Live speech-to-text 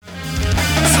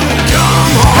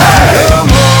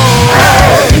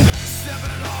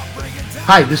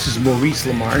Hi, this is Maurice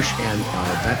LaMarche, and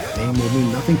that name will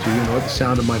mean nothing to you nor the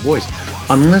sound of my voice,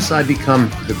 unless I become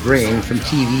the brain from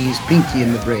TV's Pinky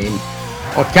and the Brain,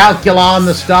 or Calculon,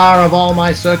 the star of all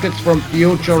my circuits from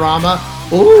Futurama.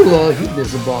 Oh, he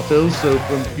is a bottle, so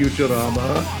from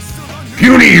Futurama.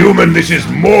 Puny human, this is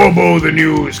Morbo the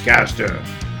newscaster.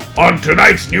 On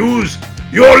tonight's news,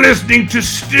 you're listening to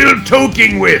Still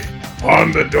Toking with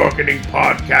on the Darkening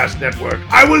Podcast Network.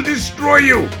 I will destroy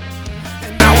you.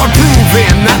 Now I'm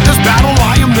proving that this battle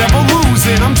I am never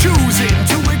losing. I'm choosing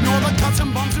to ignore the cuts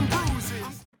and bumps and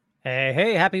bruises.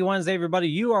 Hey, happy Wednesday, everybody.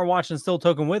 You are watching Still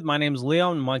Token with. My name is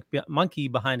Leon, monkey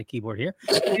behind the keyboard here.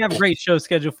 We have a great show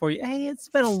scheduled for you. Hey, it's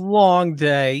been a long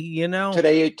day, you know.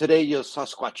 Today you're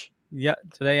Sasquatch. Yeah,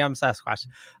 today I'm Sasquatch.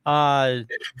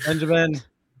 Benjamin.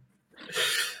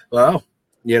 Well,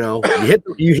 you know,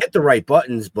 you hit the right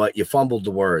buttons, but you fumbled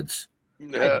the words.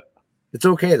 Yeah. It's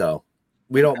okay though.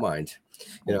 We don't mind.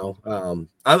 You know,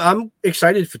 I'm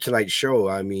excited for tonight's show.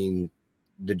 I mean,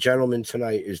 the gentleman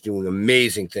tonight is doing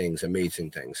amazing things.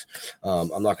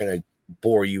 I'm not going to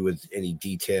bore you with any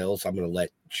details. I'm going to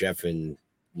let Jeff and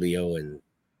Leo and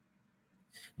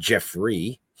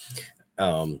Jeffrey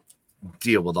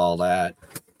deal with all that.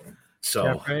 So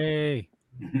Jeffrey.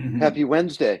 Happy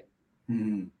Wednesday.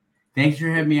 Thanks for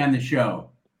having me on the show.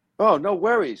 Oh, no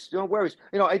worries. No worries.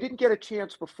 You know, I didn't get a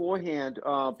chance beforehand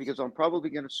because I'm probably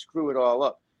going to screw it all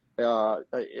up.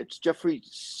 It's Jeffrey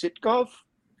Sitcov?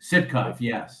 Sitcov,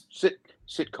 yes.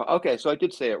 Sitcov. Okay, so I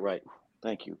did say it right.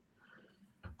 Thank you.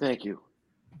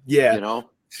 yeah, You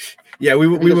know? yeah, we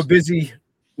were busy.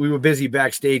 We were busy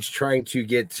backstage trying to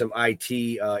get some IT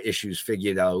issues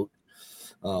figured out.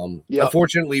 Yep.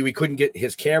 Unfortunately, we couldn't get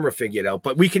his camera figured out,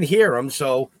 but we can hear him,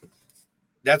 so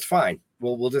that's fine.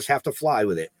 We'll just have to fly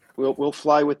with it. We'll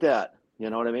fly with that.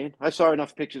 You know what I mean? I saw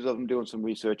enough pictures of him doing some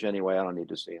research anyway. I don't need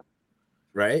to see him.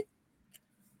 Right?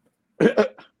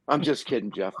 I'm just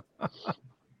kidding, Jeff. You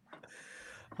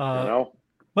know?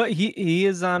 But he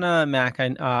is on a Mac.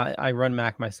 I run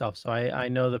Mac myself, so I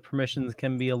know the permissions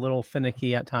can be a little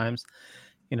finicky at times.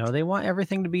 You know, they want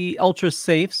everything to be ultra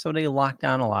safe, so they lock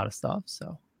down a lot of stuff.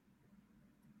 So,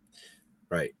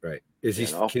 Right. Is he?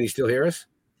 You know? Can he still hear us?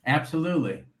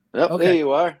 Absolutely. Yep, Okay. There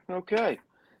you are. Okay.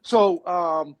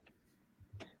 So,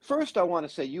 first I want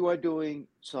to say you are doing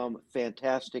some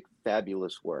fantastic,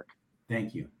 fabulous work.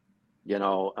 Thank you. You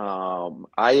know,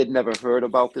 I had never heard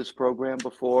about this program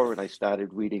before, and I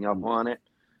started reading up on it.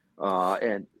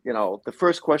 And, you know, the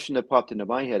first question that popped into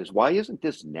my head is, why isn't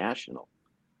this national?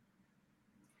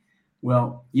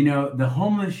 Well, you know, the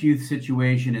homeless youth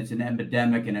situation, it's an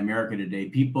epidemic in America today.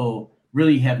 People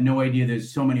really have no idea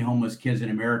there's so many homeless kids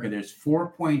in America. There's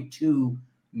 4.2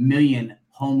 million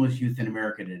homeless youth in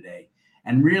America today.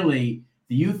 And really,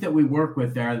 the youth that we work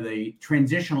with are the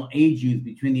transitional age youth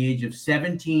between the age of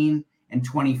 17 and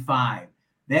 25.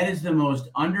 That is the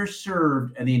most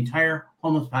underserved of the entire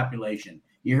homeless population.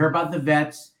 You hear about the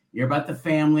vets, you hear about the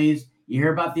families, you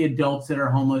hear about the adults that are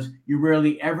homeless. You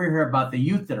rarely ever hear about the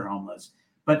youth that are homeless.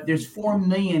 But there's 4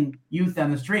 million youth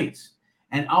on the streets.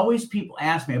 And always people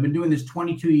ask me, I've been doing this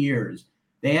 22 years.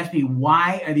 They ask me,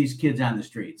 why are these kids on the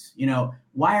streets? You know,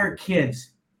 why are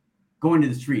kids going to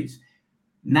the streets?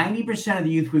 90% of the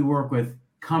youth we work with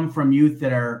come from youth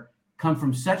that come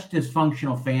from such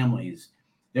dysfunctional families.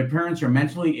 Their parents are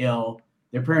mentally ill.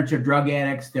 Their parents are drug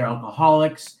addicts. They're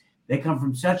alcoholics. They come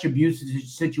from such abusive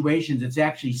situations. It's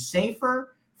actually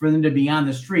safer for them to be on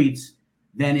the streets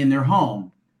than in their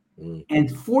home. And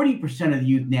 40% of the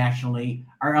youth nationally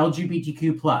are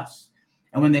LGBTQ+.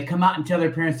 And when they come out and tell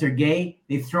their parents they're gay,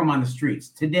 they throw them on the streets.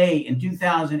 Today, in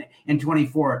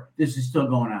 2024, this is still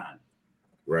going on.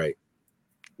 Right.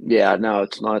 Yeah, no,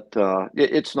 it's not.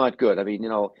 It's not good. I mean, you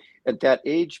know, at that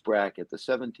age bracket, the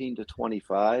 17 to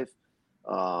 25,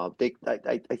 I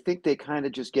think they kind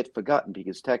of just get forgotten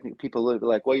because technically people are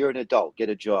like, well, you're an adult, get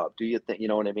a job, do your thing. You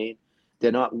know what I mean?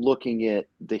 They're not looking at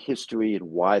the history and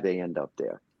why they end up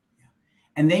there.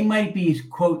 And they might be,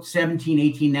 quote, 17,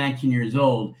 18, 19 years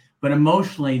old, but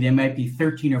emotionally they might be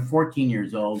 13 or 14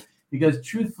 years old because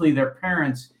truthfully their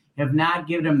parents have not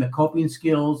given them the coping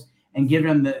skills and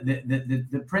given them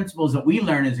the principles that we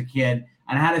learned as a kid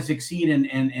on how to succeed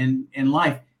in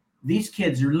life. These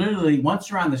kids are literally, once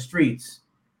they're on the streets,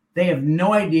 they have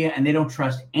no idea and they don't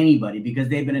trust anybody because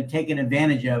they've been taken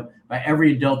advantage of by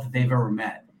every adult that they've ever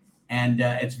met. And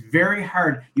it's very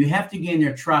hard. You have to gain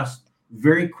their trust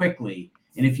very quickly.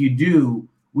 And if you do,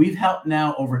 we've helped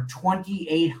now over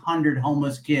 2,800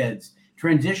 homeless kids,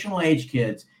 transitional age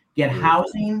kids, get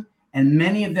housing, and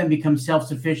many of them become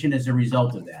self-sufficient as a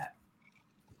result of that.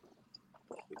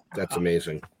 That's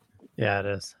amazing. yeah, it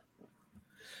is.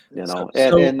 You know,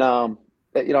 So- and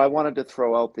I wanted to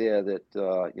throw out there that,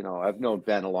 I've known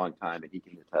Ben a long time, and he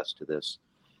can attest to this.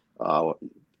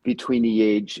 Between the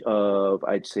age of,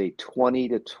 I'd say, 20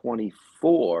 to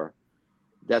 24,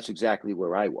 that's exactly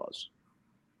where I was.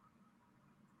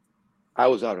 I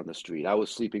was out on the street. I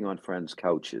was sleeping on friends'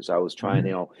 couches. I was trying,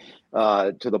 to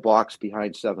the box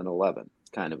behind 7-Eleven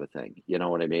kind of a thing. You know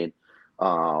what I mean?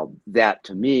 That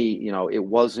to me, it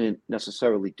wasn't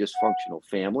necessarily dysfunctional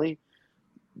family.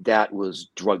 That was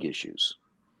drug issues.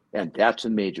 And that's a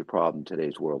major problem in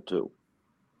today's world too.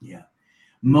 Yeah.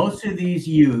 Most of these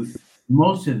youth,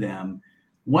 most of them,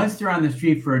 once they're on the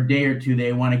street for a day or two,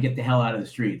 they want to get the hell out of the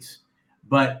streets.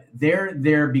 But they're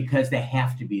there because they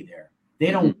have to be there.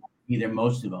 They don't want to be there,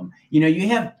 most of them. You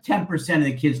have 10% of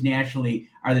the kids nationally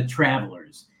are the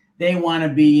travelers. They want to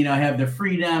be, have the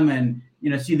freedom and,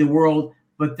 see the world.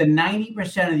 But the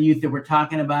 90% of the youth that we're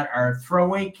talking about are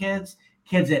throwaway kids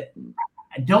that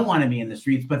don't want to be in the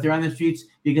streets, but they're on the streets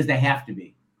because they have to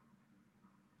be.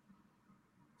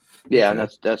 Yeah, and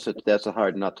that's a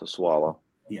hard nut to swallow.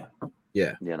 Yeah.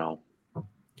 Yeah.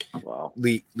 Wow.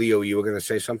 Leo, you were going to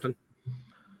say something?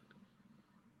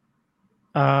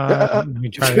 Let me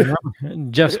try to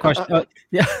remember. Jeff's question.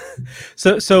 Yeah.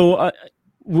 So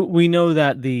we know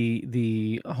that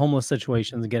the homeless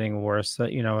situation is getting worse,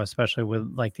 especially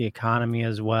with like the economy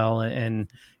as well. And,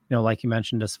 like you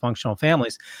mentioned, dysfunctional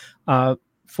families.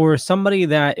 For somebody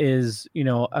that is,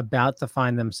 about to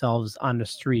find themselves on the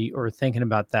street or thinking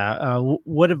about that,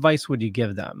 what advice would you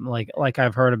give them? Like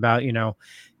I've heard about,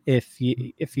 if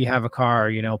you have a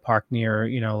car, park near,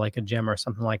 like a gym or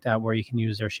something like that, where you can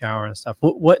use their shower and stuff.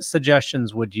 What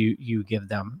suggestions would you give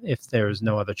them if there's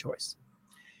no other choice?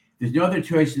 There's no other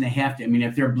choice, and they have to. I mean,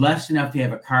 if they're blessed enough to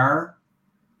have a car,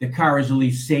 the car is at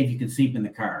least safe. You can sleep in the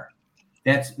car.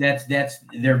 That's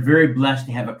they're very blessed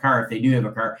to have a car if they do have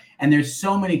a car. And there's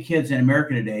so many kids in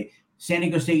America today. San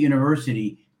Diego State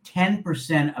University,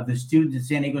 10% of the students at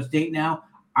San Diego State now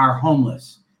are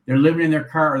homeless. They're living in their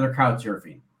car or they're couch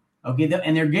surfing. Okay,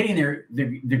 and they're getting their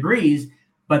degrees,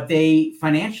 but they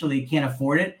financially can't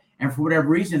afford it. And for whatever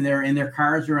reason, they're in their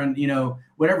cars or on,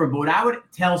 whatever. But what I would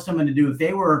tell someone to do if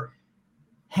they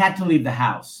had to leave the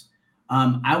house,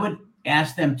 I would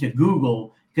ask them to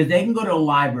Google, because they can go to a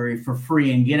library for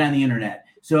free and get on the internet.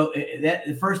 So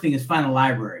the first thing is find a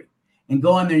library and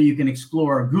go on there. You can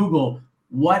explore, Google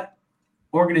what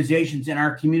organizations in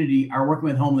our community are working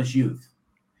with homeless youth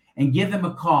and give them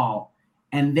a call,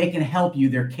 and they can help you.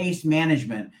 Their case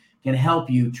management can help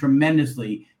you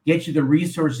tremendously, get you the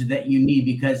resources that you need,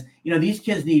 because, these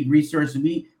kids need resources.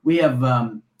 We have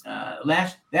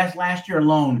last year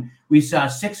alone, we saw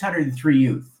 603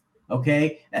 youth.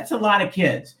 Okay. That's a lot of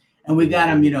kids. And we got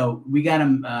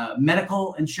them,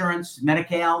 medical insurance,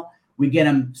 Medi-Cal. We get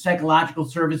them psychological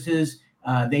services.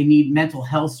 They need mental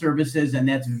health services. And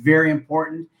that's very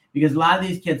important, because a lot of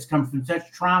these kids come from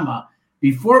such trauma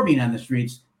before being on the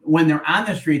streets. When they're on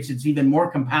the streets, it's even more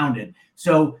compounded.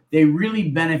 So they really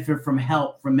benefit from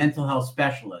help from mental health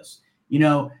specialists.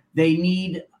 They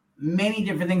need many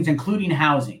different things, including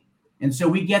housing. And so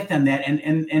we get them that,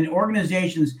 and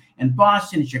organizations in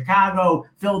Boston, Chicago,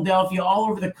 Philadelphia, all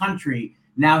over the country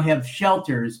now have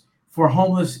shelters for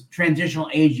homeless transitional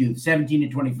age youth, 17 to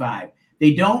 25.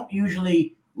 They don't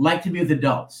usually like to be with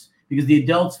adults, because the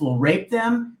adults will rape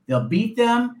them, they'll beat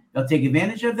them, they'll take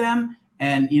advantage of them,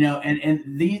 and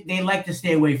they like to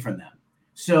stay away from them.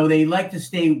 So they like to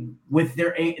stay with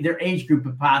their age group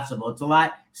if possible. It's a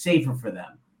lot safer for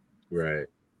them. Right.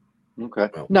 Okay.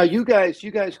 Now you guys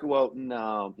go out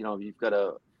and you've got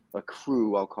a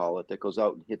crew, I'll call it, that goes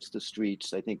out and hits the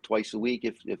streets, I think twice a week,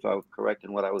 if I'm correct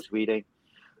in what I was reading.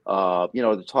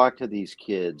 To talk to these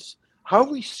kids. How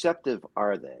receptive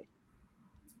are they?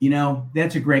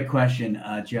 That's a great question,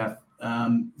 Jeff.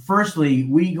 Firstly,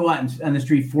 we go out on the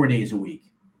street 4 days a week.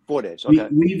 4 days. Okay.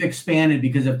 We've expanded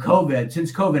because of COVID.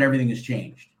 Since COVID, everything has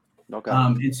changed. Okay.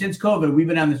 And since COVID, we've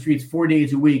been on the streets 4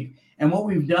 days a week. And what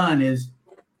we've done is,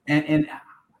 and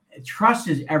trust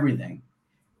is everything.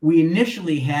 We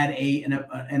initially had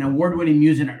an award-winning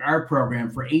music and art program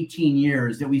for 18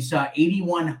 years that we saw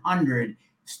 8,100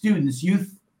 students,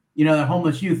 youth, the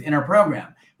homeless youth in our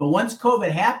program. But once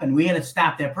COVID happened, we had to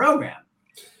stop that program.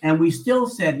 And we still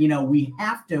said, we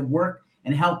have to work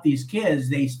and help these kids.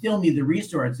 They still need the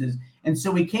resources. And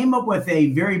so we came up with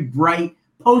a very bright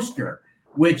poster,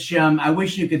 which I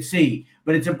wish you could see.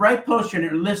 But it's a bright poster, and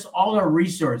it lists all our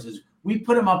resources. We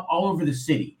put them up all over the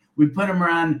city. We put them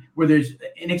around where there's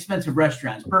inexpensive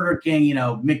restaurants, Burger King,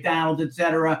 McDonald's,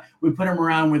 etc. We put them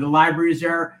around where the libraries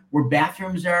are, where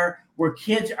bathrooms are, where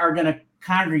kids are going to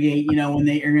congregate, when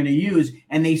they are going to use,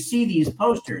 and they see these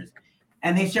posters.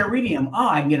 and they start reading them. Oh,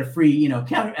 I can get a free,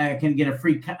 I can get a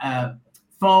free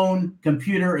phone,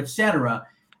 computer, etc.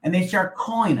 And they start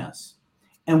calling us,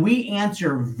 and we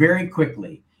answer very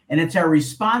quickly. And it's our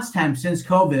response time since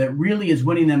COVID that really is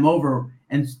winning them over.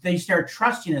 And they start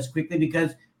trusting us quickly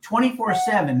because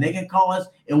 24/7, they can call us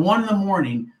at 1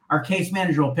 a.m. Our case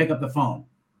manager will pick up the phone.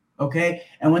 Okay.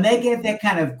 And when they get that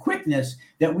kind of quickness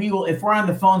that we will, if we're on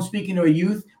the phone speaking to a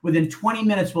youth, within 20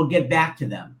 minutes, we'll get back to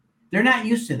them. They're not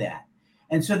used to that.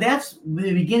 And so that's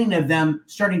the beginning of them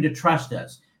starting to trust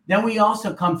us. Then we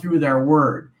also come through with our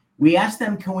word. We ask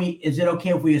them, is it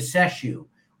okay if we assess you?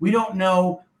 We don't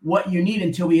know what you need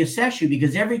until we assess you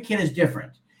because every kid is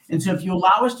different. And so if you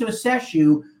allow us to assess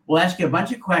you, we'll ask you a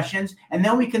bunch of questions, and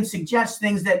then we can suggest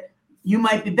things that you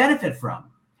might benefit from.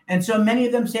 And so many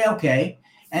of them say, okay,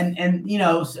 and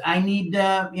I need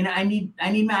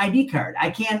my ID card. I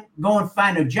can't go and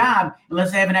find a job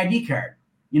unless I have an ID card.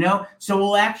 So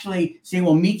we'll actually say,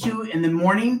 we'll meet you in the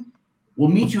morning. We'll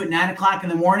meet you at 9 o'clock in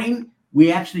the morning.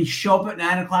 We actually show up at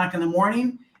 9 o'clock in the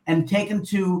morning and take them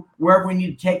to wherever we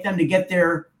need to take them to get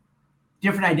their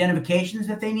different identifications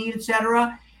that they need,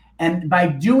 etc. And by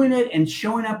doing it and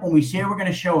showing up when we say we're going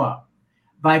to show up,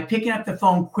 by picking up the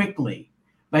phone quickly,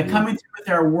 by coming through with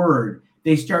our word,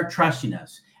 they start trusting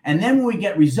us. And then when we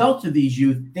get results of these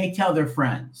youth, they tell their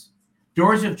friends.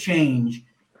 Doors of Change,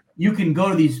 you can go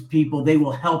to these people, they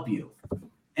will help you.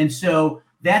 And so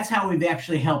that's how we've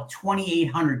actually helped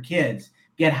 2,800 kids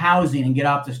get housing and get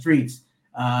off the streets.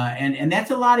 And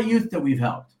that's a lot of youth that we've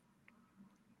helped.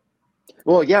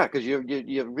 Well, yeah, because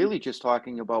you're really just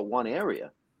talking about one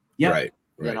area. Yeah. Right.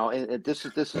 And this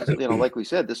is like we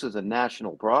said, this is a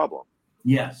national problem.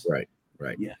 Yes. Right.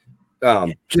 Yeah.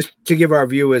 Just to give our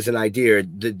viewers an idea,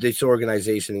 this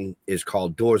organization is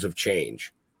called Doors of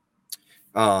Change.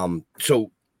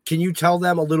 So can you tell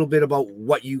them a little bit about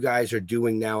what you guys are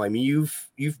doing now? I mean,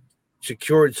 you've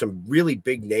secured some really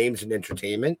big names in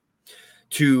entertainment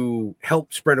to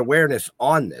help spread awareness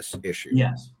on this issue.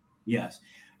 Yes.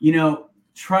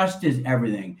 Trust is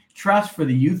everything. Trust for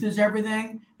the youth is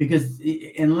everything, because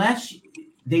unless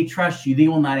they trust you, they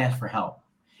will not ask for help.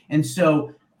 And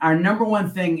so our number one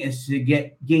thing is to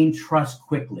gain trust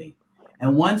quickly.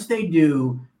 And once they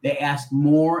do, they ask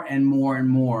more and more and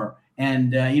more.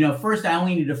 And, first I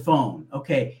only need a phone.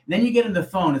 Okay. Then you get on the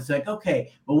phone. It's like,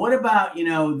 okay, but what about,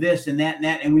 this and that and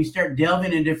that? And we start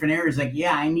delving in different areas. Like,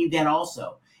 yeah, I need that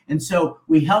also. And so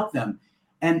we help them.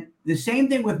 And the same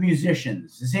thing with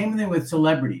musicians, the same thing with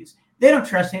celebrities. They don't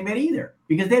trust anybody either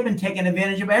because they've been taken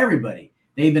advantage of by everybody.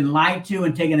 They've been lied to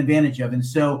and taken advantage of. And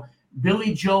so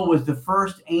Billy Joel was the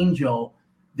first angel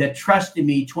that trusted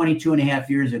me 22 and a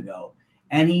half years ago.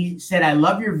 And he said, I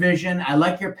love your vision. I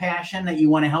like your passion that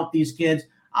you want to help these kids.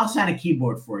 I'll sign a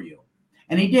keyboard for you.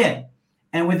 And he did.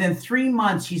 And within 3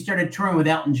 months, he started touring with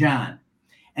Elton John.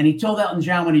 And he told Elton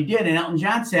John what he did. And Elton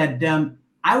John said,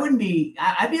 I'd be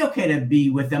okay to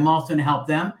be with them also and help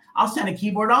them. I'll sign a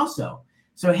keyboard also.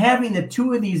 So having the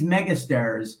two of these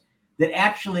megastars that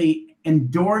actually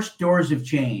endorse Doors of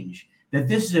Change, that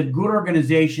this is a good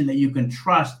organization that you can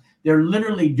trust. They're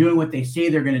literally doing what they say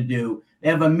they're going to do. They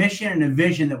have a mission and a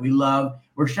vision that we love.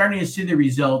 We're starting to see the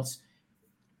results.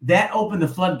 That opened the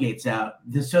floodgates out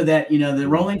so that, the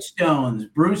Rolling Stones,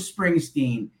 Bruce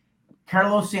Springsteen,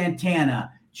 Carlos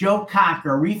Santana, Joe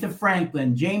Cocker, Aretha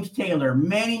Franklin, James Taylor,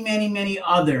 many, many, many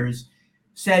others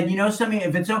said, something,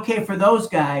 if it's okay for those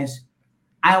guys,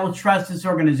 I will trust this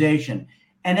organization.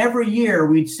 And every year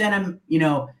we'd send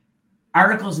them,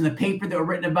 articles in the paper that were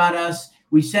written about us.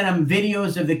 We sent them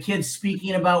videos of the kids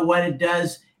speaking about what it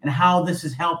does and how this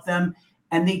has helped them.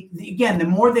 And the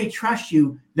more they trust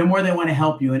you, the more they want to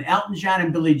help you. And Elton John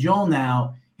and Billy Joel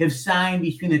now have signed,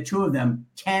 between the two of them,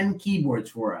 10 keyboards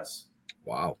for us.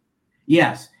 Wow.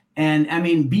 Yes. And I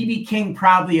mean, BB King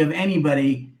probably of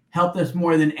anybody helped us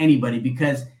more than anybody,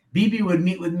 because BB would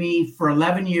meet with me for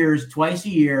 11 years, twice a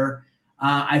year.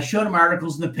 I showed him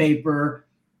articles in the paper.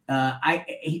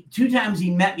 2 times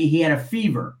he met me, he had a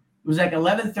fever. It was like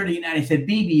 11:30 at night. I said,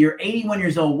 BB, you're 81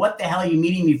 years old. What the hell are you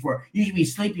meeting me for? You should be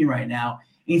sleeping right now.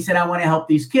 And he said, I want to help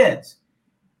these kids.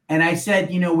 And I said,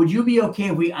 would you be okay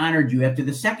if we honored you? After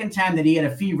the second time that he had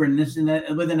a fever, and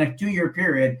within a 2-year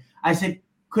period, I said,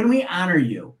 couldn't we honor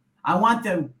you? I want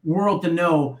the world to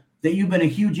know that you've been a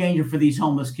huge angel for these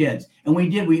homeless kids. And we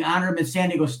did. We honored him at San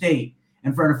Diego State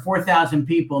in front of 4,000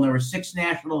 people. And there were 6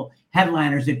 national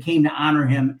headliners that came to honor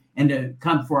him and to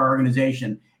come for our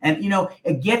organization. And,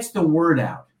 it gets the word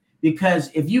out,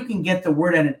 because if you can get the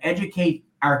word out and educate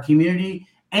our community,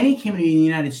 any community in the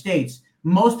United States,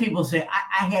 most people say,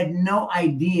 I had no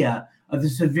idea of the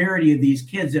severity of these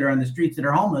kids that are on the streets that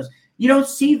are homeless. You don't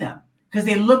see them because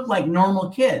they look like normal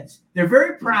kids. They're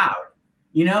very proud.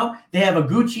 You know, they have a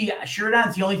Gucci shirt on.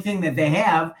 It's the only thing that they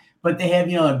have, but they have,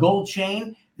 a gold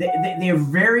chain. They're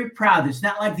very proud. It's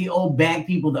not like the old bag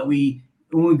people that when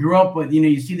we grew up with,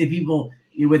 you see the people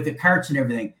with the carts and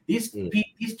everything.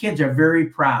 These kids are very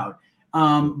proud,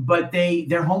 but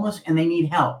they're homeless and they need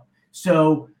help.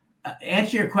 So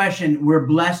answer your question, we're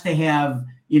blessed to have,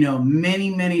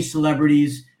 many, many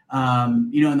celebrities,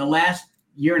 in the last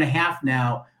year and a half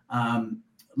now,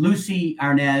 Lucy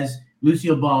Arnaz,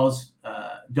 Lucille Ball's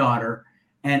daughter,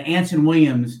 and Anson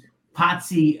Williams,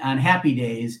 Potsy on Happy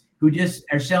Days, who just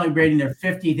are celebrating their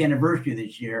 50th anniversary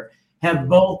this year, have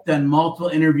both done multiple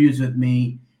interviews with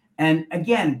me. And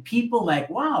again, people like,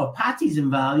 wow, Potsy's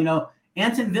involved,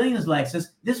 Anson Williams likes us,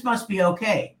 this must be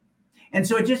okay. And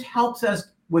so it just helps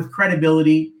us with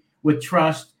credibility, with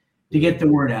trust to get the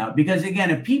word out. Because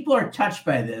again, if people are touched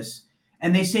by this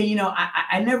and they say,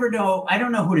 I never know, I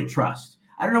don't know who to trust.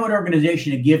 I don't know what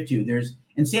organization to give to.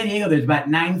 In San Diego, there's about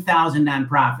 9,000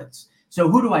 nonprofits. So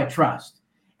who do I trust?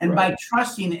 And by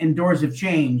trusting in Doors of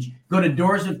Change, go to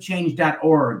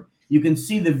doorsofchange.org. You can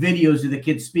see the videos of the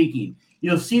kids speaking.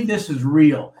 You'll see this is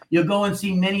real. You'll go and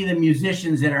see many of the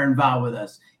musicians that are involved with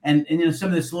us and some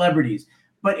of the celebrities.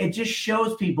 But it just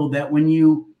shows people that when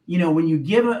you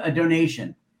give a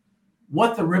donation,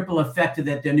 what the ripple effect of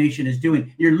that donation is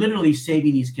doing, you're literally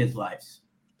saving these kids' lives.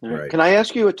 Right. Can I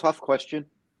ask you a tough question?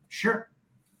 Sure.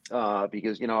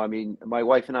 Because, my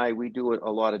wife and I, we do a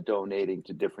lot of donating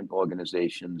to different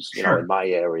organizations, in my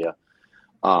area.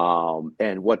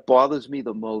 And what bothers me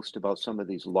the most about some of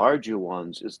these larger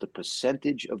ones is the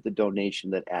percentage of the donation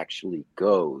that actually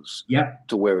goes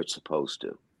to where it's supposed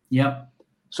to. Yep.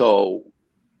 So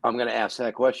I'm going to ask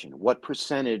that question. What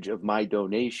percentage of my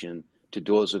donation to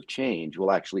Doors of Change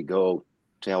will actually go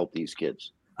to help these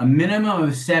kids? A minimum of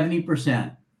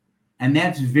 70%. And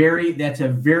that's a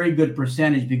very good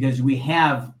percentage because we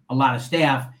have a lot of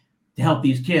staff to help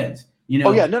these kids.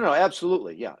 Oh yeah, no,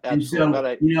 absolutely, yeah, absolutely.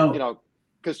 And so, but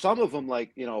because some of them,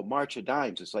 like March of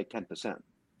Dimes, it's like 10%.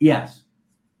 Yes,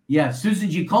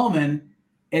 Susan G. Coleman,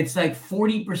 it's like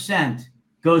 40%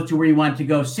 goes to where you want it to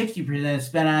go. 60% is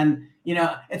spent on,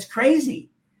 it's crazy.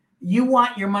 You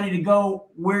want your money to go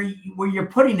where you're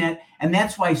putting it, and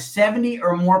that's why 70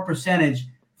 or more percentage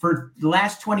for the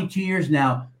last 22 years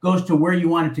now goes to where you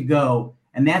want it to go.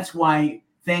 And that's why,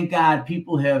 thank God,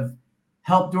 people have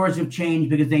helped Doors of Change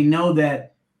because they know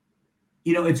that,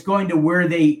 it's going to where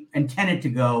they intend it to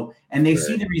go. And they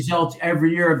see the results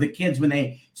every year of the kids when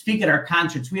they speak at our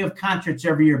concerts. We have concerts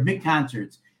every year, big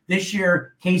concerts. This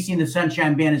year, Casey and the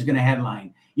Sunshine Band is going to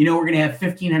headline. We're going to have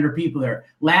 1,500 people there.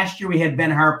 Last year, we had Ben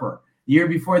Harper. The year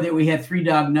before that, we had Three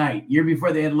Dog Night. The year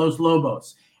before, they had Los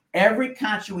Lobos. Every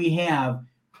concert we have,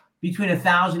 between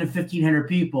 1,000 and 1,500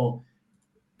 people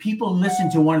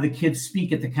listen to one of the kids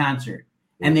speak at the concert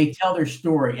and they tell their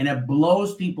story, and it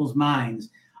blows people's minds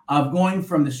of going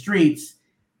from the streets.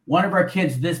 One of our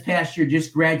kids this past year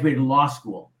just graduated law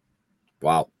school.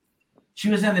 Wow.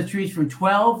 She was on the streets from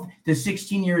 12 to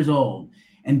 16 years old,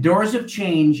 and Doors of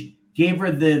Change gave her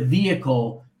the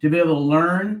vehicle to be able to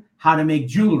learn how to make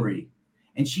jewelry.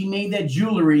 And she made that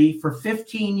jewelry for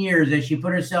 15 years as she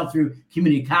put herself through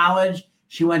community college.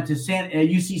 She went to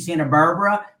UC Santa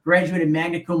Barbara, graduated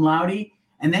magna cum laude.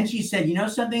 And then she said,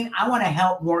 something? I want to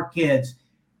help more kids.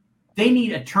 They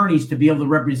need attorneys to be able to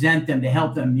represent them, to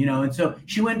help them, And so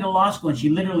she went to law school, and she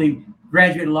literally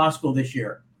graduated law school this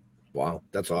year. Wow,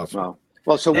 that's awesome. Wow.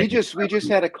 Well, so we just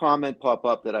had a comment pop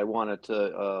up that I wanted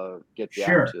to get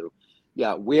down to.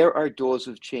 Yeah, where are Doors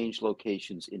of Change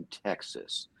locations in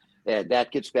Texas? And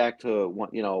that gets back to a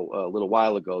little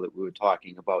while ago that we were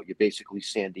talking about your basically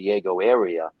San Diego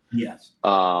area. Yes.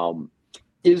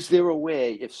 Is there a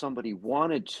way, if somebody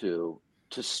wanted to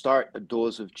start a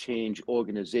Doors of Change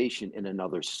organization in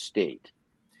another state?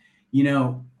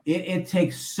 It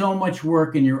takes so much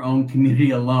work in your own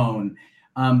community alone.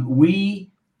 We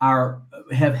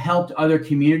have helped other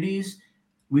communities.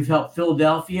 We've helped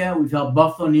Philadelphia. We've helped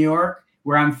Buffalo, New York,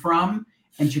 where I'm from,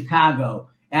 and Chicago.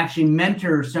 Actually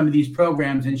mentor some of these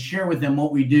programs and share with them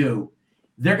what we do.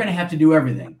 They're going to have to do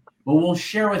everything, but we'll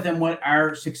share with them what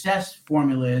our success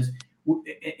formula is.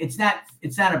 It's not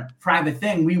a private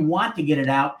thing. We want to get it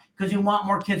out because we want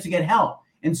more kids to get help.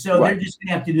 And so they're just going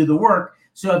to have to do the work.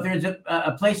 So if there's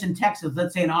a place in Texas,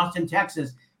 let's say in Austin,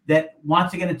 Texas, that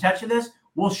wants to get in touch with us,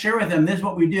 we'll share with them, this is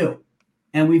what we do.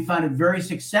 And we found it very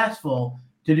successful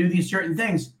to do these certain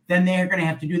things. Then they're going to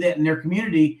have to do that in their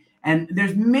community. And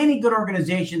there's many good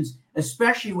organizations,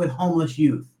 especially with homeless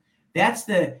youth. That's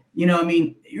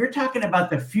you're talking about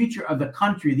the future of the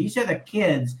country. These are the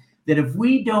kids that if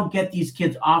we don't get these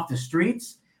kids off the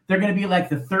streets, They're going to be like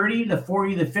the 30, the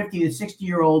 40, the 50, the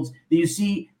 60-year-olds that you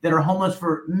see that are homeless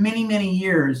for many, many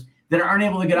years that aren't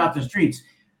able to get off the streets.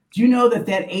 Do you know that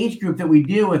age group that we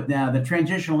deal with now, the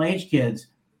transitional age kids,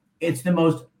 it's the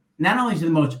most, not only is it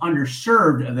the most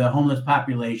underserved of the homeless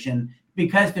population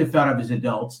because they're thought of as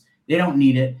adults, they don't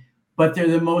need it, but they're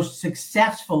the most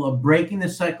successful of breaking the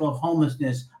cycle of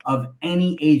homelessness of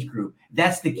any age group.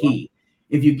 That's the key.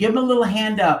 If you give them a little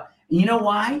hand up, you know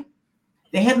why?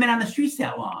 They haven't been on the streets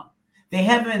that long. They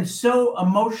haven't been so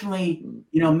emotionally,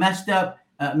 messed up,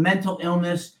 mental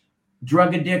illness,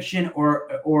 drug addiction,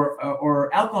 or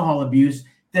alcohol abuse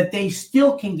that they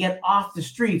still can get off the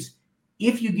streets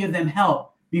if you give them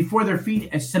help before their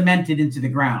feet are cemented into the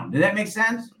ground. Does that make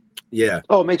sense? Yeah.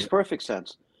 Oh, it makes perfect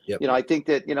sense. Yep. I think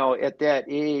that, at that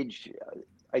age,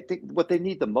 I think what they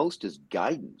need the most is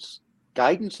guidance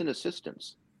and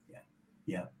assistance.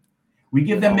 Yeah. We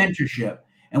give them mentorship,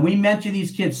 and we mentor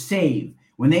these kids save.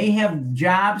 When they have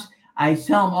jobs, I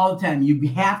tell them all the time, you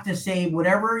have to save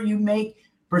whatever you make,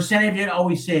 percentage of it,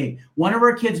 always save. One of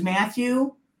our kids,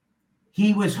 Matthew,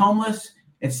 he was homeless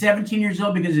at 17 years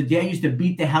old because his dad used to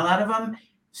beat the hell out of him,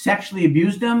 sexually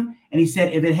abused him. And he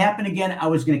said, if it happened again, I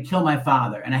was going to kill my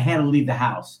father. And I had to leave the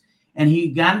house. And he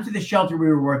got into the shelter we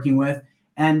were working with.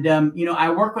 And, I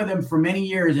worked with him for many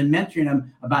years and mentoring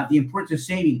him about the importance of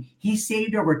saving. He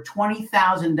saved over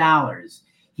 $20,000.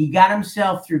 He got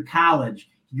himself through college.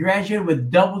 He graduated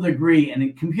with double degree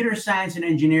in computer science and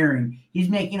engineering. He's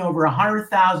making over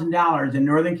 $100,000 in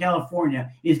Northern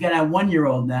California. He's got a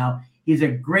 1-year-old now. He's a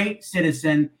great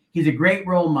citizen. He's a great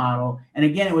role model. And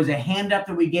again, it was a hand up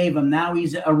that we gave him. Now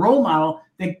he's a role model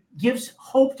that gives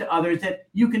hope to others that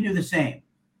you can do the same.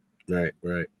 Right.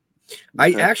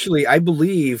 I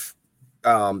believe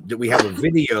that we have a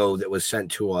video that was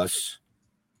sent to us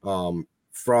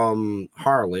from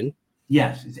Harlan.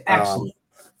 Yes, it's excellent.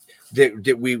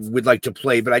 That we would like to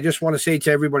play, but I just want to say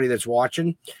to everybody that's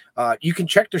watching, you can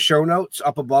check the show notes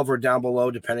up above or down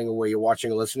below, depending on where you're watching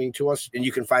or listening to us, and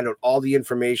you can find out all the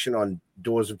information on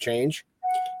Doors of Change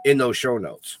in those show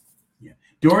notes. Yeah.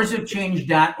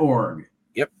 Doorsofchange.org.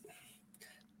 Yep.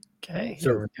 Okay.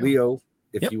 So, Leo,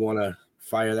 if you want to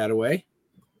fire that away.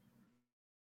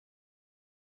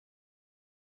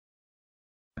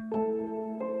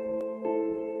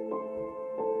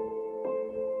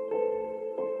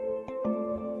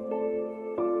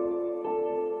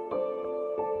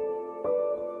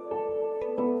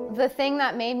 The thing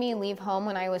that made me leave home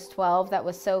when I was 12 that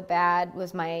was so bad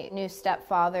was my new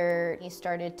stepfather. He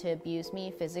started to abuse me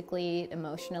physically,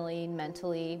 emotionally,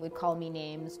 mentally, would call me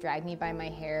names, drag me by my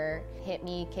hair, hit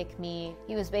me, kick me.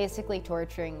 He was basically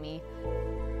torturing me.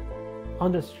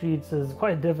 On the streets is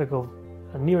quite difficult,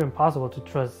 near impossible to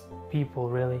trust people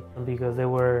really, because they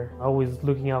were always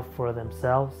looking out for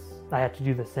themselves. I had to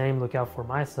do the same, look out for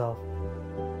myself.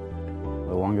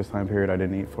 The longest time period I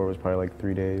didn't eat for was probably like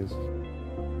 3 days.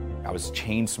 I was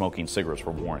chain smoking cigarettes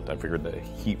for warmth. I figured the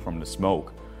heat from the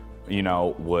smoke,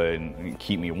 would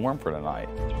keep me warm for the night.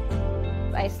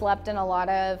 I slept in a lot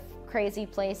of crazy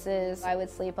places. I would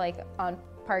sleep on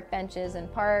park benches in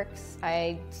parks.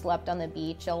 I slept on the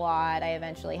beach a lot. I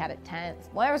eventually had a tent.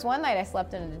 Well, there was one night I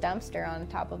slept in a dumpster on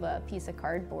top of a piece of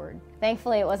cardboard.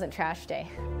 Thankfully, it wasn't trash day.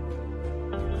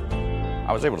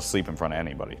 I was able to sleep in front of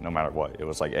anybody, no matter what. It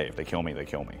was like, hey, if they kill me, they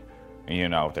kill me.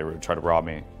 And, if they would try to rob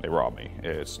me, they rob me.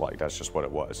 It's like, that's just what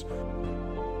it was.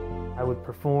 I would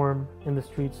perform in the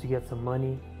streets to get some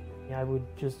money. I would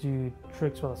just do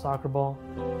tricks with a soccer ball.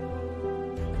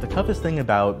 The toughest thing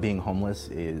about being homeless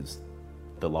is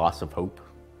the loss of hope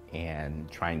and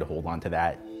trying to hold on to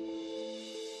that.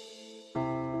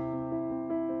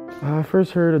 I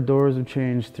first heard of Doors of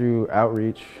Change through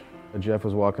outreach. Jeff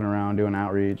was walking around doing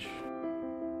outreach.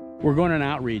 We're going on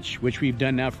outreach, which we've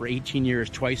done now for 18 years,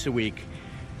 twice a week,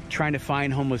 trying to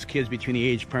find homeless kids between the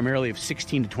age primarily of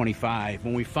 16 to 25.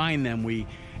 When we find them, we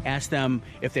ask them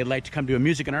if they'd like to come to a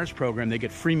music and arts program. They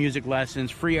get free music lessons,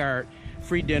 free art,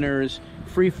 free dinners,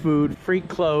 free food, free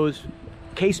clothes,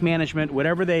 case management,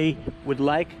 whatever they would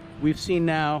like. We've seen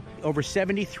now over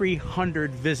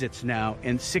 7,300 visits now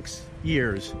in 6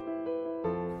 years.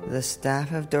 The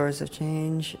staff of Doors of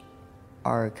Change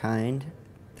are kind.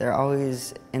 They're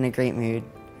always in a great mood.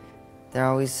 They're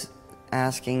always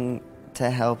asking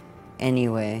to help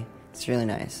anyway. It's really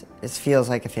nice. It feels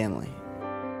like a family.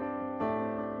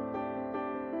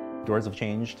 Doors of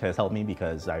Change has helped me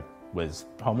because I was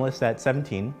homeless at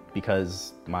 17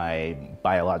 because my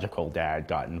biological dad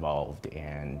got involved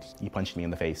and he punched me in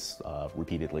the face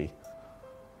repeatedly.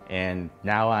 And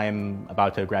now I'm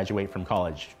about to graduate from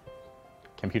college,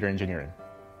 computer engineering.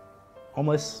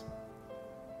 Homeless,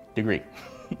 degree.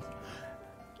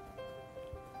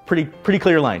 pretty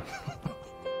clear line.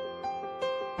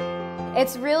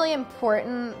 It's really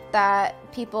important that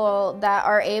people that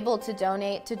are able to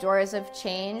donate to Doors of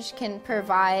Change can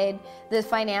provide the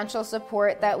financial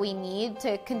support that we need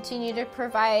to continue to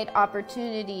provide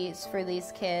opportunities for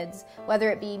these kids, whether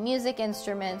it be music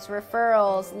instruments,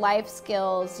 referrals, life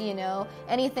skills,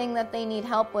 anything that they need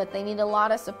help with. They need a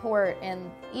lot of support,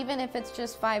 and even if it's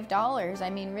just $5, I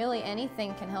mean, really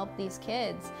anything can help these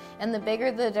kids. And the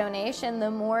bigger the donation,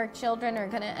 the more children are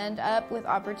going to end up with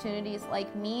opportunities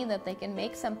like me that they can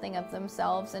make something of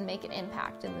themselves and make an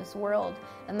impact in this world.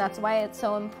 And that's why it's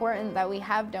so important that we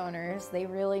have donors. They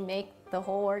really make the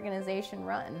whole organization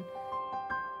run.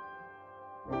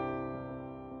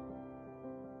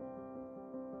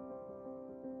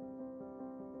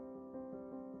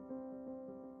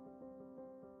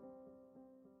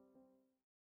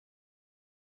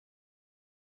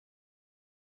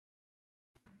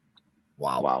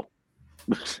 Wow.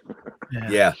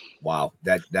 Yeah. Wow.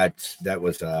 That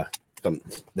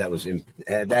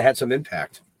had some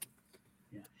impact.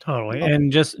 Totally.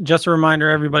 And just a reminder,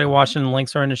 everybody watching,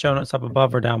 links are in the show notes up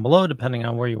above or down below, depending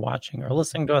on where you're watching or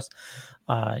listening to us.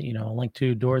 A link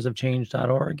to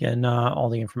doorsofchange.org and all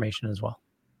the information as well.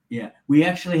 Yeah, we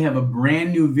actually have a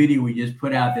brand new video we just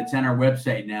put out that's on our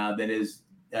website now that is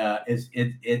as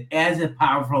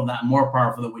powerful, not more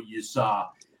powerful than what you just saw.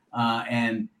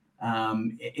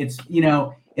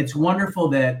 It's wonderful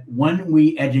that when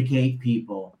we educate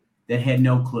people that had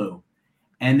no clue,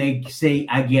 and they say,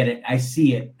 I get it, I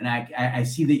see it, and I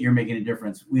see that you're making a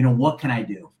difference. What can I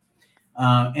do?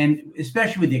 And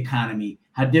especially with the economy,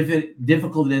 how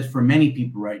difficult it is for many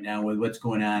people right now with what's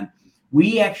going on.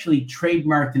 We actually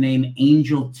trademarked the name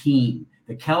Angel Team.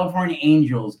 The California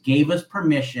Angels gave us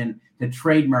permission to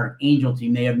trademark Angel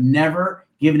Team. They have never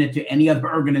given it to any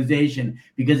other organization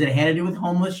because it had to do with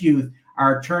homeless youth.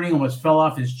 Our attorney almost fell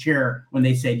off his chair when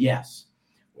they said yes.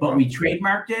 But we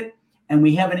trademarked it, and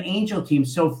we have an Angel Team.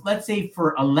 So let's say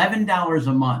for $11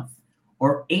 a month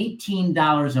or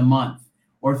 $18 a month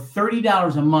or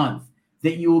 $30 a month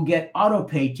that you will get auto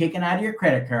pay taken out of your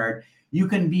credit card, you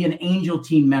can be an Angel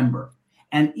Team member.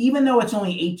 And even though it's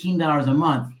only $18 a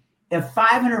month, if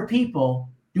 500 people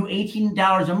do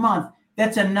 $18 a month,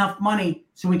 that's enough money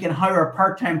so we can hire a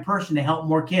part-time person to help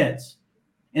more kids.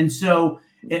 And so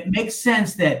it makes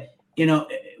sense that,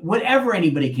 whatever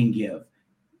anybody can give,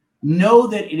 know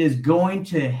that it is going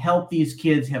to help these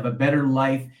kids have a better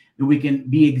life, that we can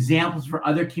be examples for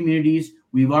other communities.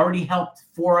 We've already helped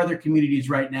 4 other communities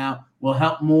right now. We'll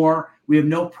help more. We have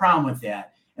no problem with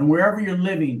that. And wherever you're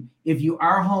living, if you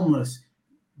are homeless,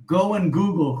 go and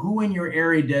Google who in your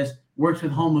area works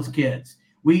with homeless kids.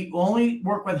 We only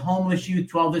work with homeless youth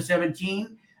 12 to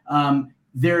 17.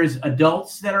 There's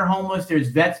adults that are homeless. There's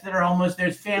vets that are homeless.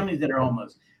 There's families that are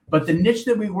homeless. But the niche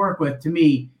that we work with, to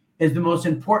me, is the most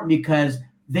important because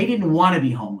they didn't want to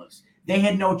be homeless. They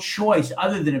had no choice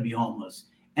other than to be homeless.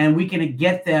 And we can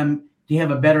get them to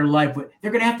have a better life.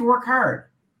 They're going to have to work hard,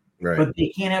 right? But they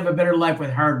can't have a better life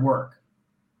with hard work.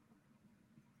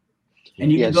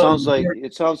 And it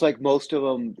sounds like most of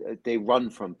them, they run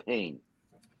from pain.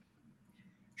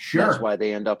 Sure. That's why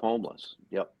they end up homeless.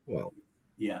 Yep. Well,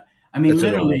 yeah. I mean,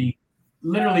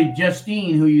 literally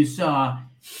Justine, who you saw,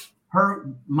 her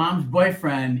mom's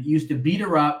boyfriend used to beat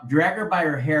her up, drag her by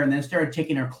her hair, and then started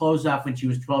taking her clothes off when she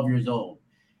was 12 years old.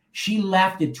 She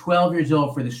left at 12 years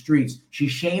old for the streets. She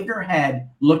shaved her head,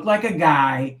 looked like a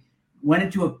guy, went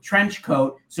into a trench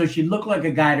coat so she looked like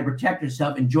a guy to protect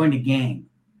herself, and joined a gang.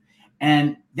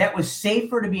 And that was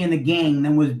safer to be in the gang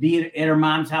than was be at her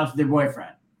mom's house with her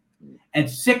boyfriend.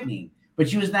 It's sickening. But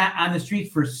she was not on the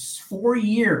streets for 4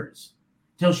 years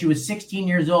till she was 16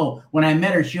 years old. When I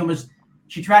met her, she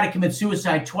tried to commit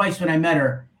suicide twice when I met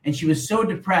her. And she was so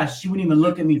depressed, she wouldn't even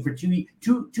look at me for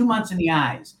two months in the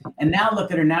eyes. And now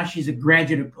look at her. Now she's a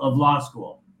graduate of law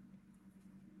school.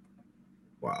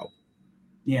 Wow.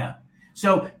 Yeah.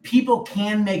 So people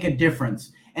can make a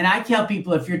difference. And I tell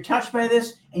people, if you're touched by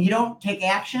this and you don't take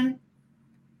action,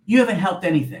 you haven't helped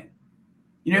anything.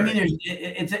 You know what I mean?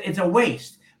 It's a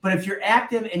waste. But if you're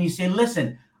active and you say,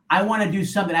 listen, I want to do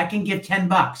something, I can give $10.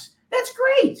 That's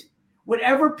great.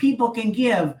 Whatever people can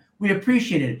give, we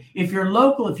appreciate it. If you're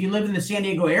local, if you live in the San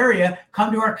Diego area,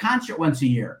 come to our concert once a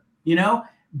year.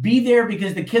 Be there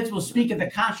because the kids will speak at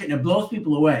the concert and it blows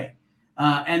people away.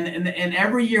 And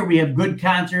every year we have good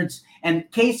concerts. And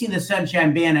Casey and the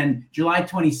Sunshine Band on July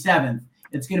 27th,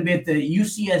 it's going to be at the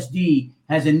UCSD,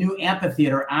 has a new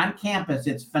amphitheater on campus.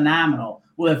 It's phenomenal.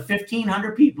 We'll have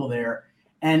 1,500 people there,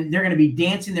 and they're going to be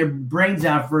dancing their brains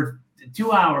out for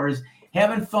 2 hours,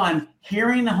 having fun,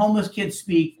 hearing the homeless kids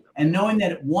speak, and knowing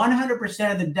that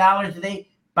 100% of the dollars that they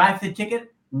buy for the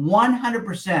ticket,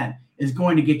 100% is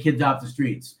going to get kids off the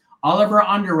streets. All of our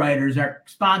underwriters, our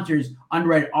sponsors,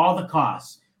 underwrite all the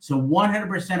costs. So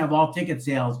 100% of all ticket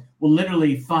sales will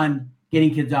literally fund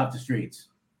getting kids off the streets.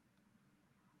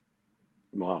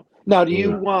 Wow. Now, do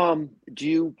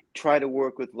you try to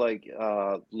work with like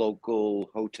local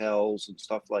hotels and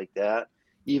stuff like that,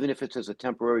 even if it's as a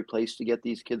temporary place to get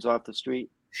these kids off the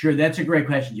street? Sure, that's a great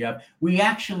question, Jeff. We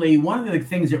actually, one of the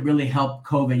things that really helped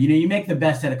COVID, you make the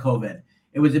best out of COVID.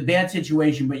 It was a bad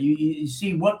situation, but you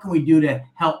see, what can we do to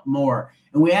help more?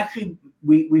 And we actually,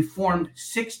 we formed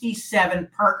 67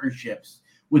 partnerships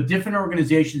with different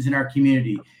organizations in our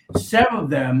community. Several of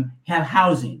them have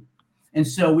housing. And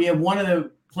so we have one of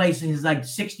the places has like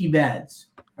 60 beds.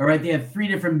 All right. They have 3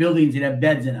 different buildings that have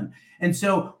beds in them. And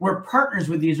so we're partners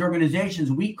with these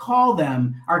organizations. We call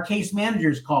them, our case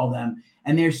managers call them,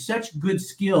 and they're such good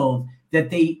skilled that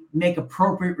they make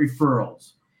appropriate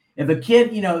referrals. If a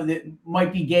kid, that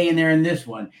might be gay in there in this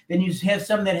one, then you have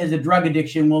someone that has a drug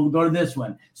addiction, we'll go to this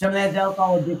one. Someone that has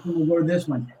alcohol addiction, we'll go to this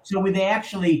one. So they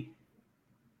actually,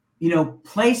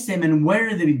 place them in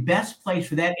where the best place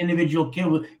for that individual kid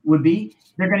would be,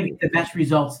 they're going to get the best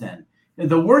results then.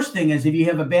 The worst thing is if you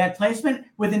have a bad placement,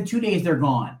 within 2 days, they're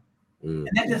gone. And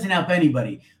that doesn't help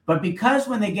anybody. But because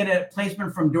when they get a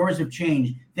placement from Doors of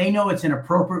Change, they know it's an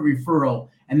appropriate referral.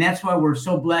 And that's why we're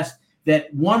so blessed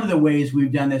that one of the ways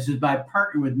we've done this is by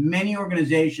partnering with many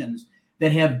organizations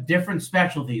that have different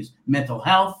specialties, mental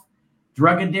health,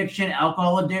 drug addiction,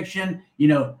 alcohol addiction,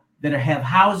 that have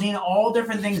housing, all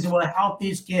different things that will help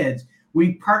these kids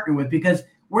we partner with because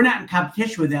we're not in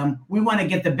competition with them. We want to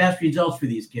get the best results for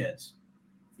these kids.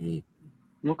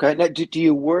 Okay. Now, do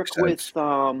you work with,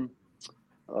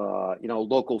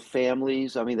 local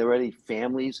families? I mean, there are any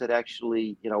families that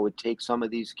actually, would take some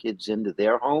of these kids into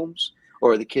their homes,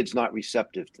 or are the kids not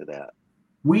receptive to that?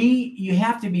 You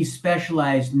have to be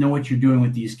specialized, know what you're doing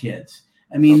with these kids.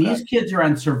 I mean, These kids are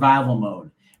on survival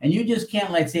mode. And you just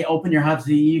can't say, open your house,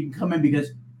 you can come in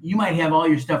because you might have all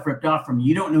your stuff ripped off from you.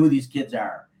 You don't know who these kids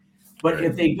are. But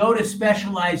if they go to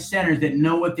specialized centers that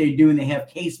know what they do and they have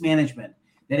case management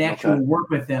that actually work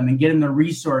with them and get them the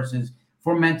resources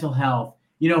for mental health,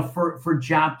 for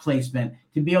job placement,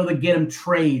 to be able to get them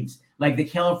trades, like the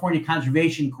California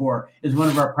Conservation Corps is one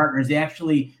of our partners. They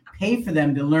actually pay for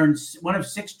them to learn one of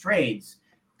 6 trades,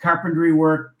 carpentry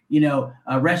work,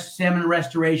 salmon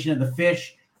restoration of the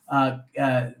fish,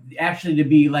 actually to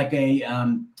be like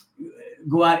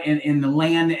go out in the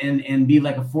land and be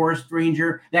like a forest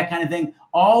ranger, that kind of thing.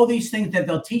 All these things that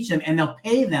they'll teach them and they'll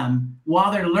pay them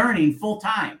while they're learning full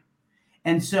time.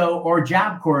 And so, or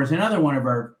Job Corps is another one of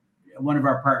our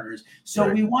partners. So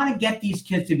we want to get these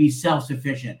kids to be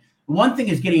self-sufficient. One thing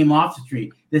is getting them off the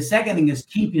street. The second thing is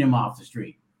keeping them off the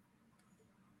street.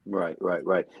 Right.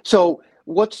 So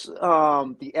what's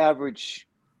the average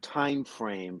time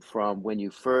frame from when you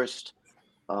first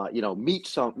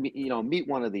meet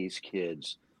one of these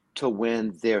kids to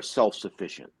when they're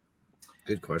self-sufficient?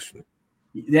 Good question.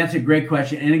 That's a great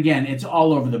question. And again, it's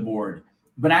all over the board.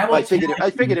 But I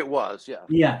figured it was.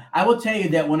 Yeah. I will tell you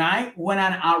that when I went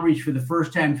on outreach for the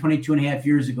first time 22 and a half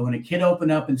years ago, and a kid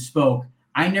opened up and spoke,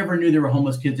 I never knew there were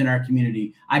homeless kids in our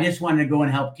community. I just wanted to go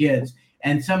and help kids.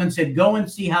 And someone said, go and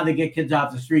see how they get kids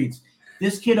off the streets.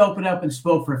 This kid opened up and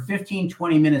spoke for 15,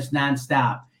 20 minutes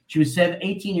nonstop. She was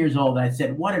 18 years old. I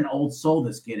said, what an old soul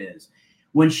this kid is.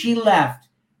 When she left,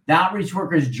 the outreach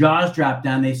workers' jaws dropped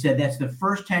down. They said, that's the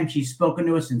first time she's spoken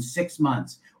to us in 6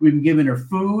 months. We've been giving her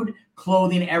food,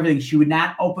 clothing, everything. She would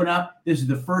not open up. This is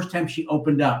the first time she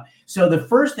opened up. So the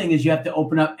first thing is you have to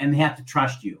open up and they have to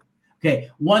trust you. Okay.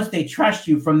 Once they trust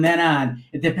you from then on,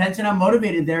 it depends on how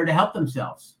motivated they are to help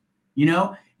themselves.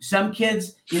 Some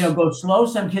kids, go slow.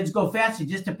 Some kids go fast. It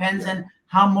just depends on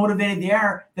how motivated they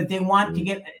are that they want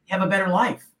to have a better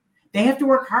life. They have to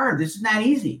work hard. This is not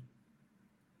easy.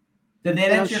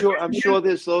 I'm sure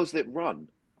there's those that run.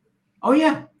 Oh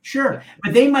yeah, sure.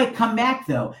 But they might come back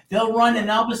though. They'll run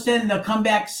and all of a sudden they'll come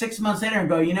back 6 months later and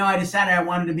go, I decided I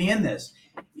wanted to be in this.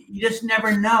 You just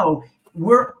never know.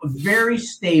 We're very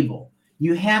stable.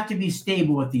 You have to be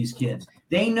stable with these kids.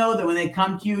 They know that when they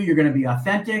come to you, you're going to be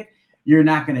authentic. You're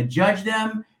not going to judge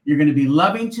them. You're going to be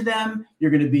loving to them. You're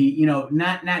going to be,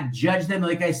 not judge them,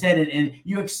 like I said, and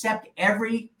you accept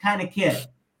every kind of kid.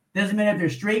 Doesn't matter if they're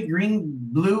straight, green,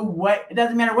 blue, white. It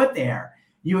doesn't matter what they are.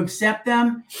 You accept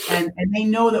them, and they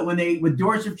know that with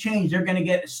Doors of Change, they're going to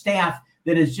get staff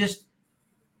that is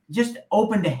just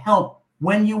open to help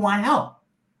when you want help.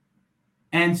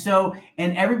 And so,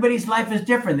 and everybody's life is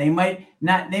different. They might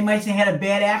say had a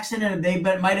bad accident, or they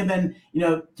might have been,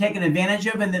 taken advantage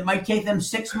of, and it might take them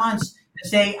 6 months to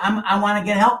say, I want to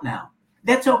get help now.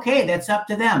 That's okay. That's up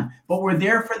to them. But we're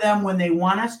there for them when they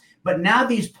want us. But now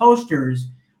these posters,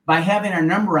 by having our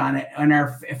number on it, on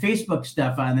our Facebook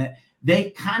stuff on it,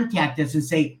 they contact us and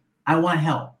say, I want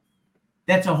help.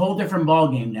 That's a whole different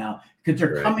ballgame now, because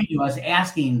they're coming to us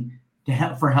asking to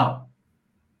help for help.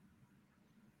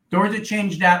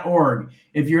 Doorsofchange.org.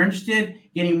 If you're interested in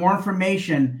getting more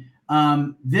information,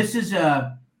 this is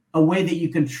a way that you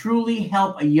can truly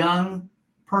help a young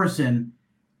person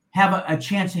have a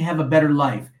chance to have a better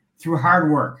life through hard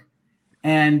work,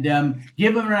 and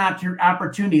give them an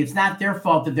opportunity. It's not their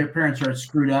fault that their parents are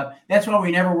screwed up. That's why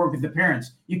we never work with the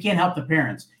parents. You can't help the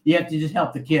parents. You have to just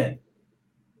help the kid.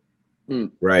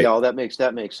 Right. Yeah, that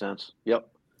makes sense. Yep.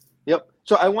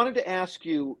 So I wanted to ask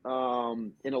you,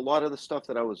 in a lot of the stuff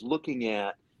that I was looking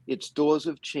at, it's Doors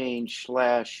of Change /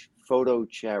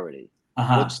 Photocharity.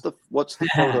 What's the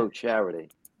Photocharity?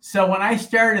 So when I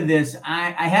started this,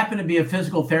 I happen to be a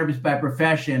physical therapist by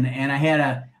profession, and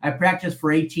I practiced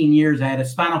for 18 years. I had a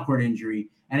spinal cord injury,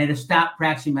 and I had to stop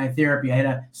practicing my therapy. I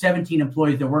had 17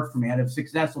 employees that worked for me. I had a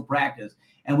successful practice,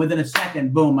 and within a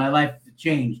second, boom, my life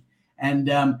changed. And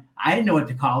I didn't know what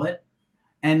to call it.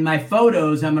 And my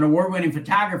photos, I'm an award-winning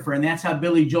photographer, and that's how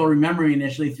Billy Joel remembered me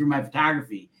initially, through my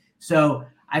photography. So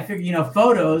I figured,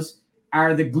 photos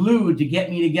are the glue to get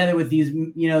me together with these,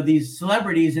 these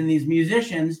celebrities and these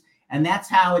musicians. And that's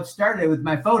how it started, with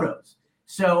my photos.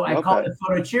 So I called it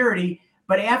Photocharity.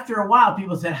 But after a while,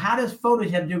 people said, how does photos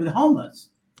have to do with the homeless?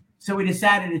 So we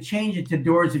decided to change it to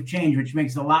Doors of Change, which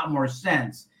makes a lot more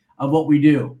sense of what we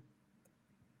do.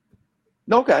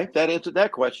 Okay, that answered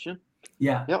that question.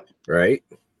 Yeah. Yep. Right.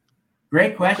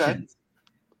 Great questions. Okay.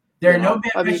 There are no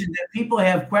bad questions. If people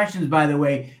have questions, by the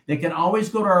way, they can always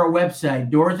go to our website,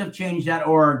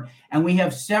 doorsofchange.org, and we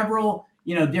have several,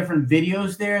 different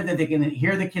videos there that they can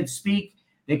hear the kids speak.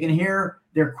 They can hear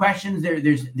their questions.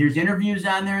 There's interviews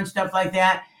on there and stuff like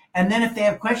that. And then if they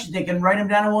have questions, they can write them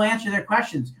down and we'll answer their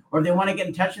questions. Or if they want to get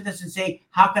in touch with us and say,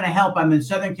 how can I help? I'm in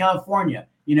Southern California.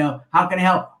 How can I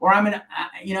help? Or I'm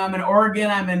in Oregon.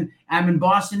 I'm in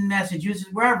Boston, Massachusetts,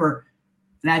 wherever.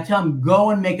 And I tell them, go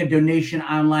and make a donation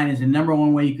online is the number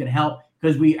one way you can help,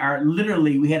 because we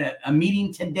had a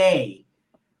meeting today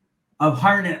of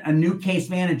hiring a new case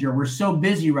manager. We're so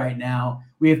busy right now.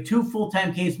 We have 2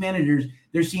 full-time case managers.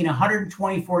 They're seeing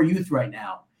 124 youth right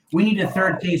now. We need a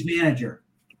third case manager.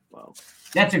 Wow.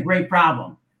 That's a great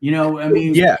problem.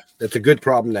 Yeah, that's a good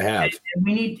problem to have. And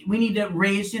we need to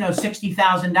raise,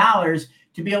 $60,000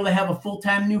 to be able to have a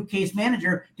full-time new case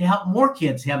manager to help more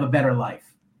kids have a better life.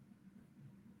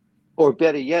 Or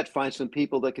better yet, find some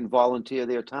people that can volunteer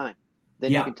their time.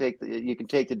 Then Yeah. you can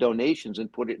take the donations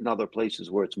and put it in other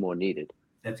places where it's more needed.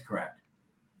 That's correct.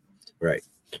 Right.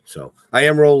 So I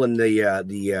am rolling the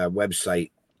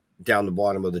website down the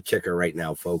bottom of the ticker right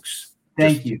now, folks.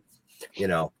 Thank you.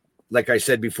 Like I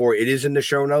said before, it is in the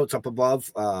show notes up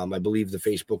above. I believe the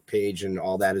Facebook page and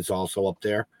all that is also up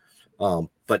there.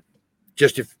 But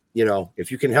just if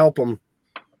you can help them,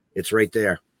 it's right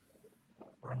there.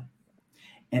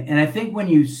 And I think when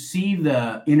you see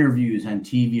the interviews on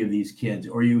TV of these kids,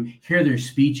 or you hear their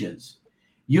speeches,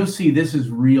 you'll see this is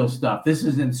real stuff. This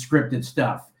isn't scripted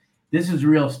stuff. This is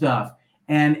real stuff.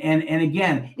 And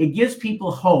again, it gives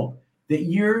people hope that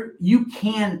you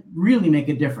can really make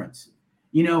a difference.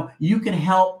 You can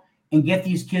help and get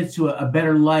these kids to a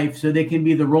better life, so they can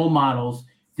be the role models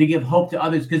to give hope to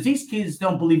others, because these kids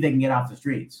don't believe they can get off the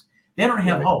streets. They don't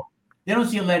have hope. They don't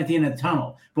see a light at the end of the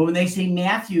tunnel. But when they see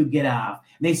Matthew get off,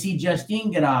 and they see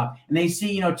Justine get off, and they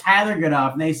see, Tyler get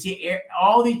off, and they see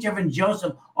all these different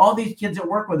Joseph, all these kids that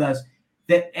work with us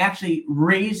that actually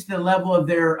raise the level of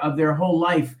their whole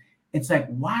life, it's like,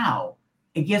 wow.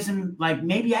 It gives them like,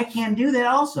 maybe I can do that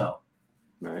also.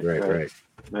 Right.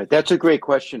 That's a great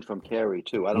question from Carrie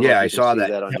too. I don't know if you I saw can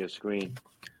see that. that on your screen.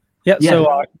 Yeah.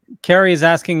 So Carrie is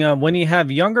asking, when you have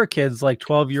younger kids like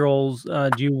 12-year-olds,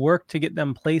 do you work to get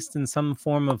them placed in some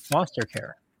form of foster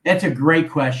care? That's a great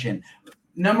question.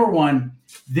 Number one,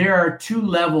 there are 2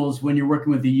 levels when you're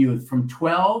working with the youth, from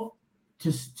 12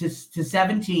 to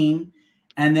 17,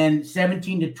 and then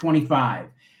 17 to 25.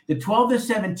 The 12 to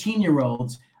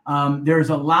 17-year-olds, there's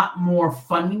a lot more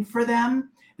funding for them.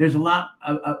 There's a lot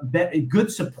of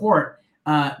good support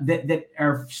that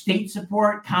are state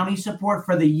support, county support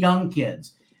for the young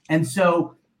kids. And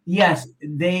so, yes,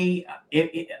 a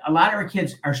lot of our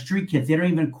kids are street kids. They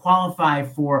don't even qualify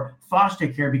for foster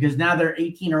care because now they're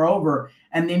 18 or over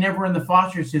and they never were in the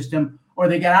foster system, or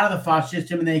they got out of the foster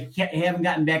system and they haven't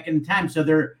gotten back in time. So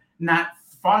they're not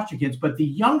foster kids, but the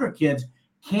younger kids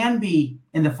can be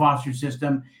in the foster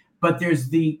system. But there's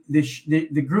the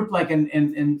group like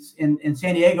in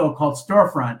San Diego called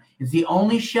Storefront. It's the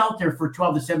only shelter for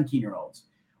 12 to 17-year-olds.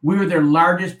 We were their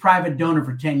largest private donor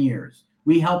for 10 years.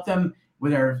 We helped them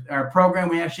with our program.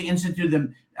 We actually instituted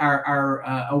them our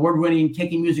award-winning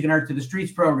Taking Music and Art to the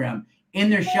Streets program in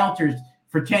their shelters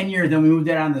for 10 years. Then we moved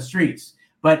that on the streets.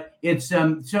 But it's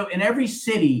so in every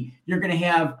city, you're going to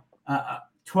have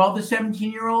 12 to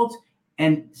 17-year-olds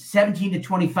and 17 to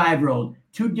 25-year-old,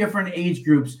 two different age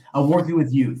groups of working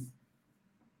with youth.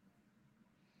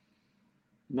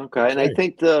 Okay, and I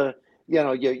think your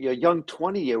young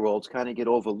 20-year-olds kind of get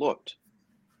overlooked.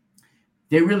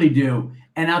 They really do.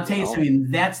 And I'll tell you something,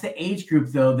 that's the age group,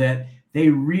 though, that they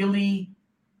really,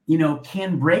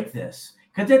 can break this.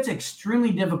 Because it's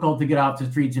extremely difficult to get off the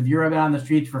streets. If you're on the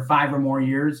streets for 5 or more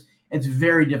years, it's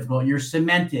very difficult. You're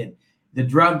cemented. The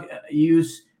drug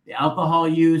use, the alcohol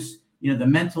use, the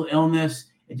mental illness,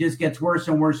 it just gets worse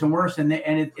and worse and worse. And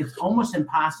it's almost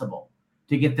impossible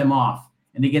to get them off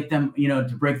and to get them,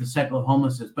 to break the cycle of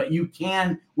homelessness. But you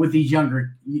can with these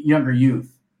younger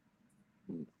youth.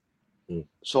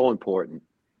 So important.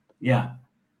 Yeah.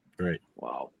 Right.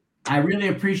 Wow. I really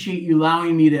appreciate you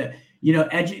allowing me to,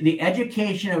 the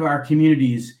education of our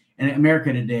communities in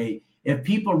America today. If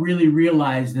people really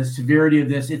realize the severity of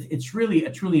this, it's really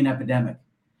truly an epidemic,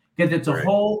 because it's a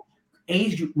whole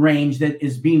age range that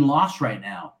is being lost right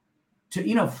now.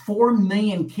 4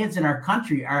 million kids in our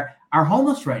country are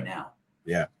homeless right now.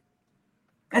 Yeah.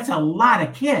 That's a lot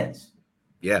of kids.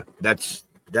 Yeah. That's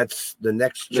the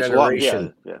next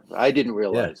generation. Yeah. I didn't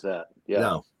realize that.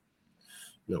 Yeah.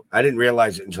 No, I didn't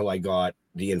realize it until I got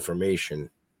the information.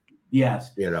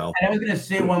 Yes. And I was going to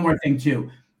say one more thing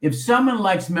too. If someone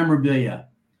likes memorabilia,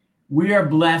 we are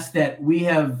blessed that we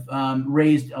have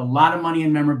raised a lot of money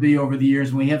in memorabilia over the years.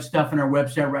 And we have stuff on our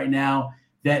website right now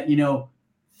that,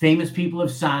 famous people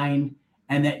have signed,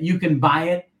 and that you can buy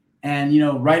it and,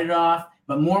 write it off.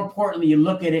 But more importantly, you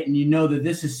look at it and you know that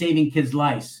this is saving kids'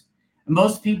 lives. And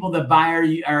most people that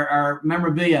buy our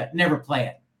memorabilia never play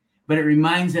it, but it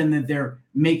reminds them that they're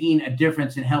making a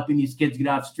difference in helping these kids get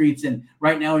off streets. And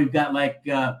right now we've got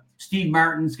Steve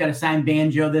Martin's got a signed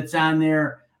banjo that's on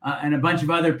there, and a bunch of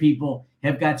other people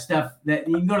have got stuff that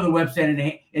you can go to the website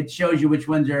and it shows you which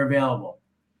ones are available.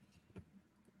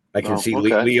 I can see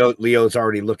Leo's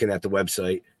already looking at the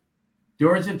website.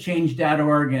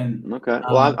 Doorsofchange.org. And okay.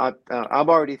 Well, I'm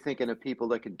already thinking of people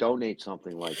that could donate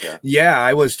something like that. Yeah,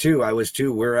 I was too.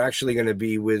 We're actually going to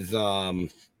be with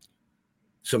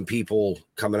some people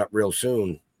coming up real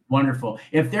soon. Wonderful.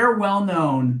 If they're well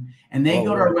known and they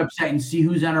go to our website and see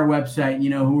who's on our website,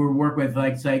 who we work with,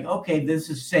 it's like, okay, this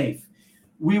is safe.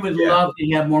 We would love to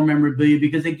have more memorabilia,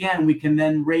 because again, we can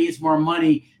then raise more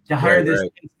money to hire this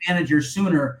manager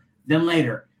sooner than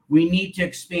later. We need to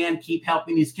expand, keep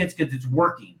helping these kids, because it's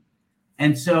working.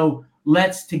 And so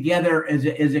let's together as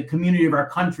a community of our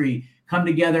country come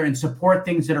together and support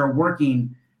things that are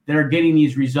working, that are getting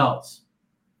these results.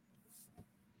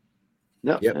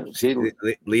 No, yep.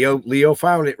 Leo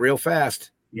found it real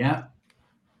fast. Yeah.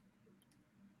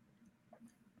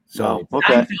 So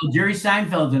Jerry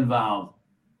Seinfeld's involved.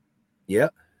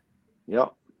 Yep.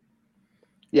 Yep.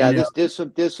 Yeah,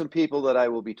 there's some people that I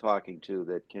will be talking to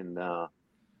that can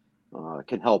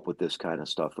help with this kind of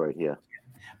stuff right here.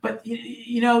 But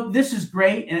this is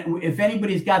great, and if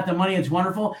anybody's got the money, it's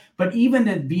wonderful. But even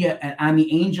to be on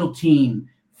the Angel team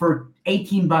for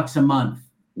 $18 a month.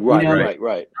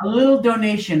 Right. A little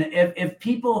donation. If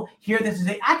people hear this and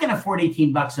say, I can afford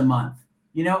 $18 a month,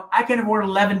 I can afford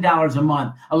 $11 a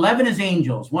month. 11 is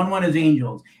angels. 1 is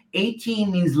angels.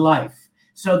 18 means life.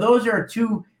 So those are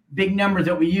two big numbers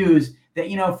that we use that,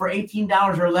 for $18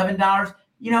 or $11,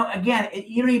 again,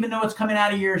 you don't even know what's coming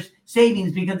out of your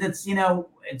savings, because it's,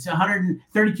 it's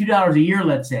 $132 a year,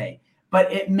 let's say.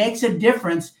 But it makes a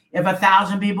difference if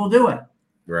 1,000 people do it.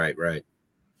 Right.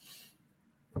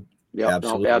 Yeah,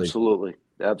 absolutely.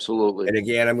 And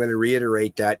again, I'm going to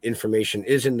reiterate that information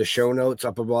is in the show notes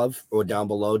up above or down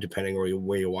below, depending on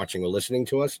where you're watching or listening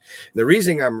to us. The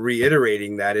reason I'm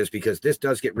reiterating that is because this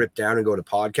does get ripped down and go to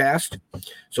podcast.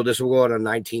 So this will go out on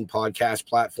 19 podcast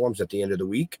platforms at the end of the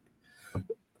week.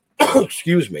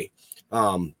 Excuse me.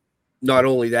 Not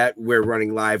only that, we're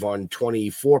running live on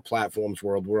 24 platforms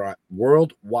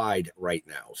worldwide right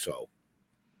now. So.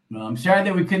 Well, I'm sorry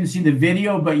that we couldn't see the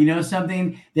video, but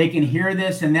something, they can hear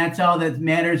this, and that's all that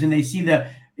matters. And they see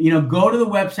go to the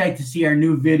website to see our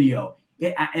new video.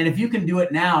 And if you can do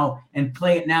it now and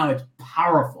play it now, it's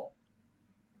powerful.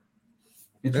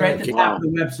 It's right at the top of the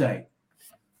website.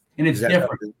 And it's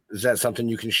different. Is that something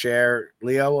you can share,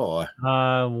 Leo? Or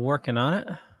working on it.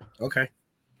 Okay.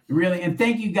 Really, and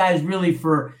thank you guys really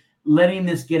for letting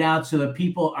this get out so that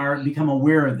people become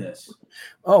aware of this.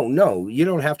 Oh, no, you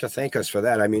don't have to thank us for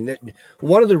that. I mean,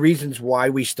 one of the reasons why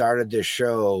we started this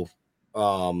show,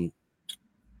 4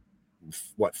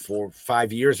 or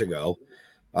 5 years ago,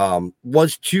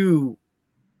 was to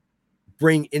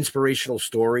bring inspirational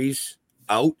stories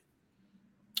out,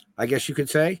 I guess you could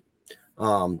say.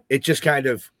 It just kind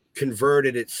of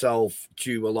converted itself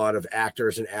to a lot of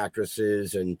actors and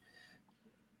actresses and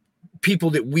people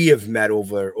that we have met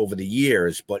over the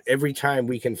years. But every time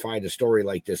we can find a story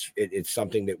like this, it's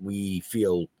something that we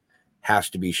feel has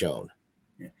to be shown.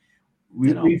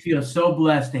 We feel so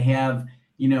blessed to have,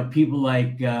 people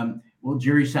like,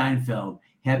 Jerry Seinfeld,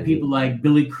 have people like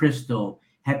Billy Crystal,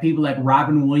 have people like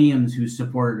Robin Williams who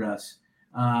supported us,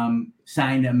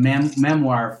 signed a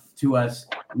memoir to us.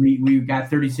 We got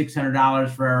 $3,600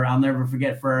 for our, I'll never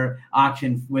forget, for our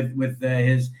auction with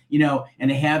his, and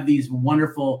to have these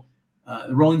wonderful,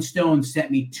 the Rolling Stones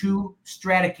sent me 2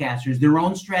 Stratocasters, their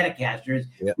own Stratocasters.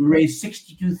 Yep. We raised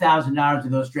 $62,000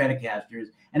 of those Stratocasters.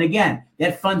 And again,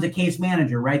 that funds a case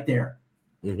manager right there,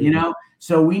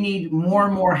 So we need more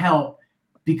and more help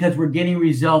because we're getting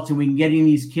results and we're getting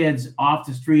these kids off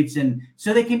the streets and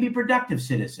so they can be productive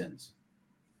citizens.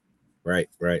 Right.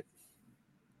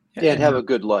 Yeah, and have a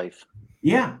good life.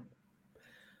 Yeah.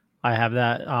 I have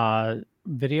that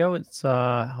video. It's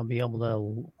I'll be able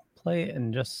to play it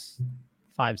in just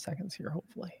 5 seconds here,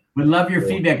 hopefully. We'd love your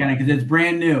feedback on it because it's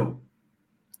brand new.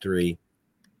 3.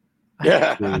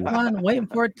 Yeah. Come on, waiting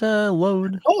for it to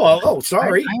load. Oh,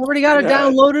 sorry. I already got it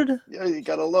downloaded. Yeah, you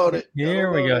gotta load it.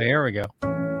 Here we go.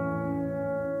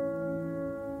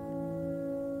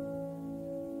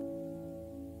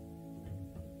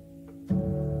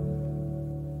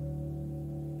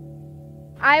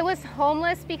 I was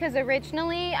homeless because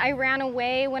originally I ran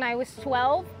away when I was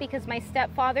 12 because my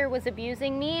stepfather was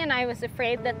abusing me and I was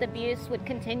afraid that the abuse would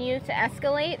continue to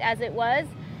escalate as it was.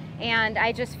 And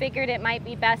I just figured it might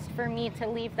be best for me to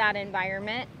leave that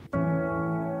environment.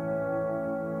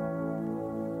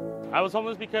 I was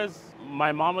homeless because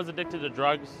my mom was addicted to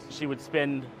drugs. She would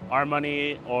spend our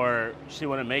money or she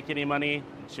wouldn't make any money.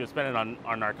 She would spend it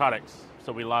on narcotics.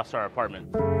 So we lost our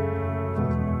apartment.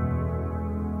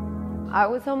 I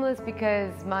was homeless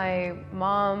because my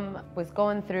mom was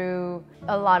going through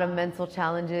a lot of mental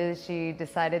challenges. She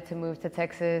decided to move to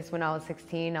Texas when I was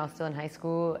 16. I was still in high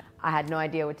school. I had no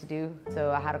idea what to do.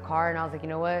 So I had a car and I was like, you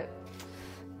know what?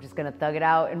 I'm just gonna thug it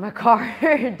out in my car,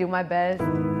 do my best.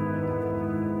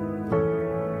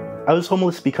 I was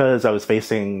homeless because I was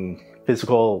facing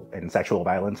physical and sexual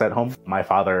violence at home. My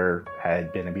father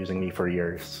had been abusing me for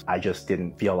years. I just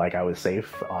didn't feel like I was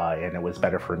safe, and it was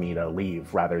better for me to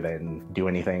leave rather than do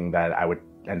anything that I would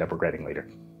end up regretting later.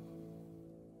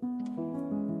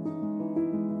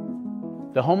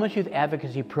 The Homeless Youth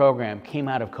Advocacy Program came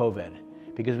out of COVID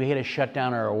because we had to shut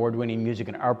down our award-winning music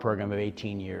and art program of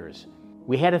 18 years.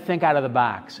 We had to think out of the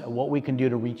box of what we can do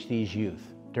to reach these youth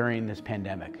during this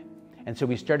pandemic. And so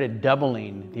we started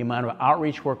doubling the amount of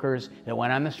outreach workers that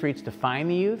went on the streets to find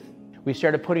the youth. We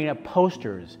started putting up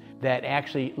posters that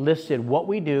actually listed what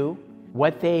we do,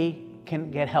 what they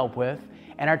can get help with,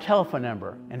 and our telephone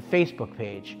number and Facebook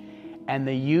page. And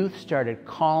the youth started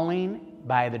calling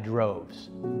by the droves.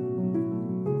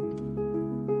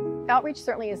 Outreach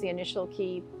certainly is the initial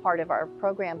key part of our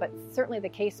program, but certainly the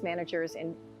case managers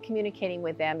and communicating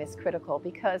with them is critical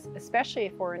because especially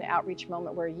if we're in an outreach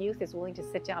moment where youth is willing to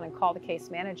sit down and call the case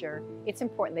manager, it's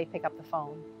important they pick up the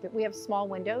phone. We have small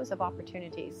windows of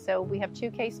opportunities. So we have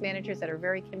 2 case managers that are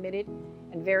very committed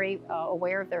and very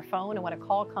aware of their phone, and when a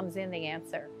call comes in, they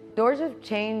answer. Doors of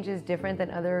Change is different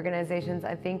than other organizations,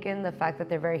 I think, in the fact that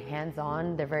they're very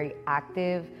hands-on, they're very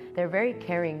active, they're very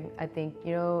caring. I think,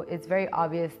 it's very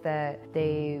obvious that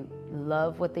they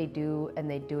love what they do and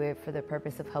they do it for the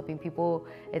purpose of helping people.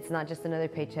 It's not just another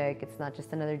paycheck, it's not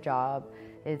just another job.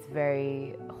 It's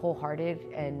very wholehearted,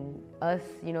 and us,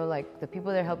 like the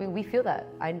people they're helping, we feel that.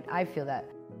 I feel that.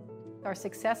 Our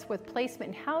success with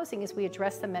placement and housing is we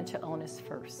address the mental illness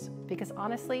first. Because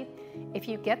honestly, if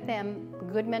you get them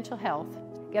good mental health,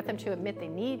 get them to admit they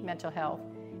need mental health,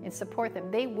 and support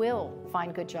them, they will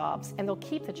find good jobs and they'll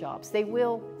keep the jobs. They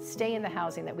will stay in the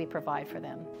housing that we provide for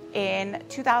them. In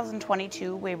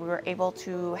 2022, we were able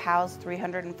to house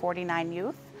 349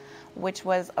 youth, which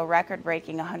was a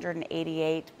record-breaking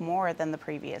 188 more than the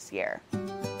previous year.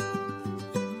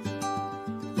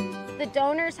 The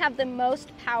donors have the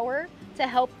most power to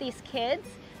help these kids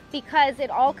because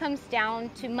it all comes down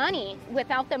to money.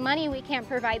 Without the money, we can't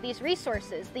provide these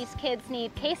resources. These kids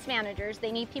need case managers.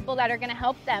 They need people that are going to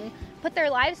help them put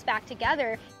their lives back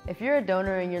together. If you're a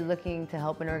donor and you're looking to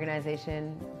help an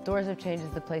organization, Doors of Change is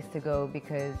the place to go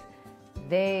because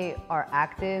They are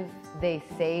active. They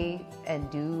say and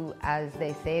do as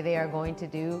they say they are going to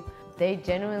do. They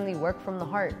genuinely work from the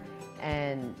heart.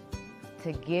 And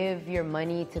to give your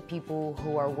money to people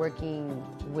who are working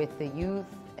with the youth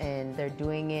and they're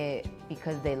doing it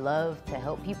because they love to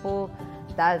help people,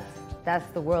 that's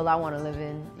the world I want to live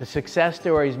in. The success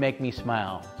stories make me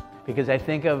smile because I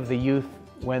think of the youth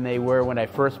when they were when I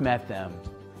first met them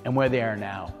and where they are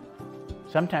now,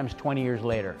 sometimes 20 years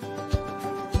later.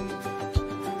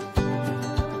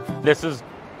 This is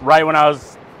right when I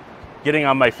was getting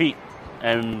on my feet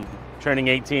and turning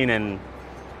 18 and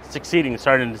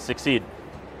starting to succeed.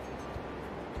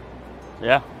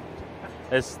 Yeah,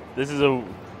 this is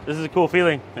a cool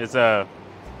feeling. It's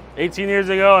 18 years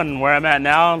ago and where I'm at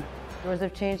now. Doors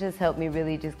of Change has helped me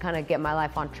really just kind of get my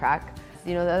life on track.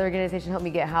 You know, the other organization helped me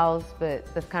get housed, but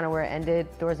that's kind of where it ended.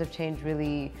 Doors of Change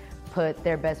really put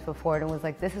their best foot forward and was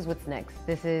like, this is what's next.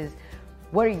 This is,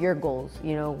 what are your goals?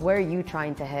 You know, where are you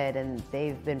trying to head? And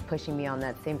they've been pushing me on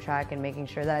that same track and making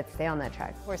sure that I stay on that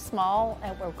track. We're small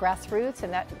and we're grassroots,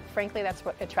 and that, frankly, that's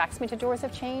what attracts me to Doors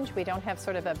of Change. We don't have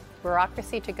sort of a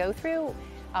bureaucracy to go through.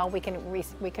 We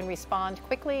can respond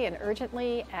quickly and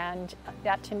urgently, and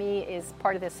that to me is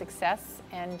part of the success.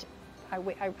 And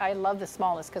I love the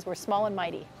smallness because we're small and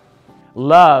mighty.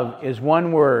 Love is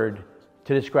one word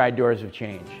to describe Doors of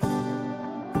Change.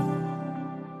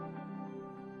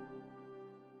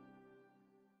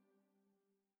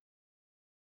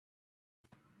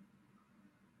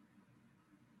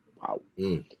 Wow.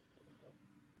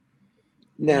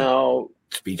 Now,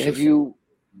 Speechless.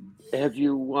 have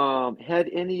you had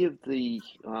any of the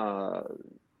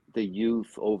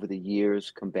youth over the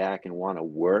years come back and want to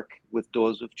work with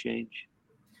Doors of Change?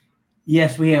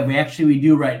 Yes, we have. We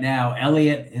do right now.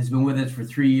 Elliot has been with us for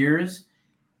 3 years.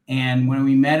 And when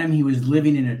we met him, he was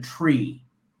living in a tree.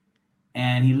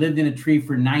 And he lived in a tree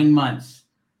for 9 months.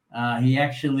 He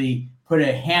actually put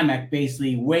a hammock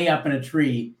basically way up in a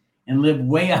tree and lived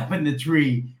way up in the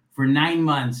tree for 9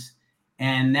 months.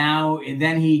 And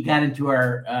then he got into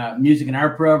our music and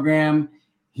art program.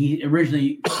 He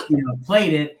originally,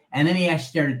 played it, and then he actually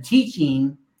started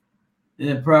teaching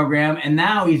the program. And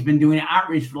now he's been doing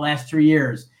outreach for the last 3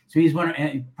 years. So he's part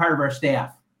of our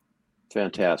staff.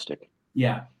 Fantastic.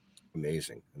 Yeah.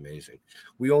 Amazing.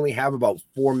 We only have about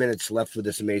 4 minutes left with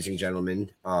this amazing gentleman.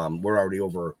 We're already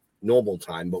over normal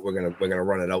time, but we're gonna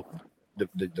run it out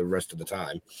the rest of the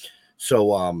time.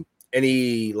 So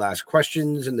any last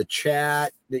questions in the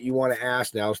chat that you want to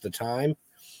ask? Now's the time.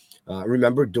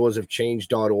 Remember,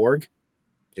 doorsofchange.org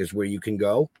is where you can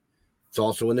go. It's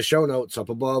also in the show notes up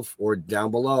above or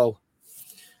down below.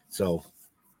 So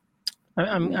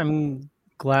I'm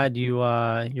glad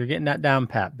you're getting that down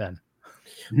pat, Ben.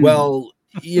 Well,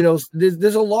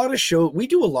 there's a lot of shows. We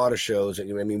do a lot of shows. I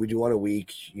mean, we do one a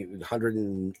week,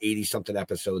 180 something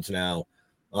episodes now.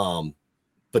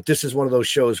 But this is one of those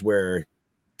shows where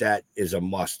that is a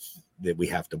must, that we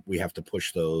have to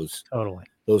push those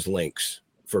links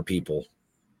for people,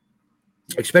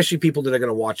 especially people that are going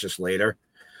to watch this later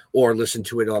or listen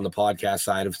to it on the podcast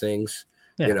side of things.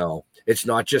 Yeah. It's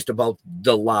not just about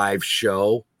the live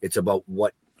show. It's about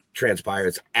what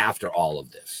transpires after all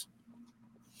of this.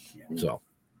 So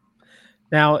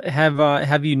now,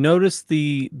 have you noticed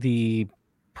the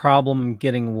problem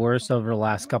getting worse over the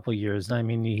last couple of years? I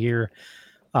mean, you hear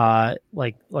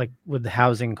like with the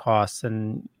housing costs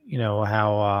and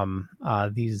how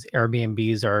these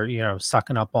Airbnbs are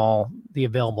sucking up all the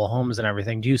available homes and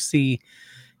everything. Do you see,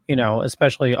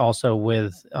 especially also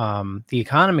with the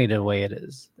economy the way it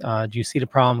is, do you see the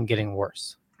problem getting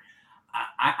worse?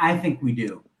 I think we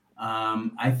do.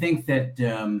 I think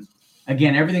that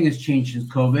again, everything has changed since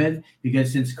COVID,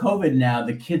 because since COVID now,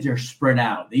 the kids are spread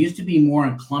out. They used to be more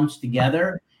in clumps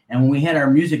together. And when we had our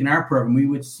music and art program, we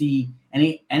would see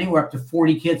anywhere up to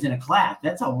 40 kids in a class.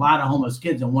 That's a lot of homeless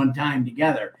kids at one time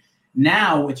together.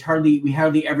 Now we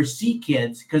hardly ever see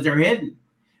kids because they're hidden.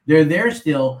 They're there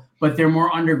still, but they're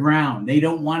more underground. They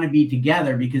don't want to be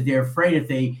together because they're afraid if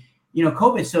they,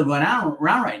 COVID's still going on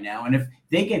around right now. And if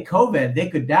they get COVID, they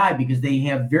could die because they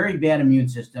have very bad immune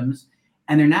systems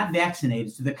and they're not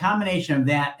vaccinated. So the combination of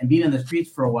that and being on the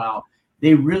streets for a while,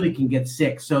 they really can get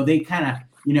sick. So they kind of,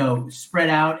 spread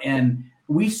out, and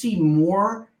we see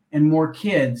more and more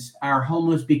kids are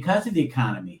homeless because of the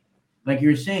economy, like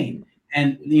you're saying.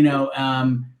 And,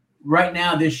 right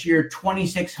now this year,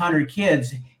 2,600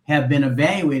 kids have been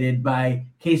evaluated by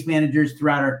case managers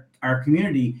throughout our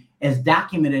community as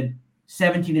documented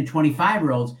 17 to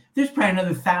 25-year-olds. There's probably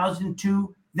another 1,000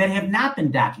 too that have not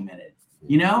been documented,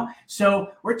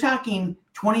 So we're talking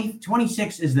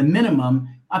 26 is the minimum,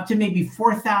 up to maybe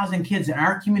 4,000 kids in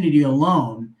our community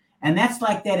alone. And that's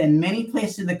like that in many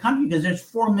places in the country because there's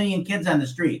 4 million kids on the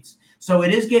streets. So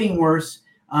it is getting worse.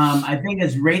 I think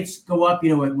as rates go up,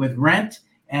 with rent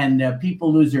and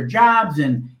people lose their jobs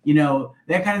and,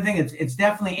 that kind of thing, it's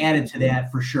definitely added to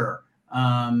that for sure.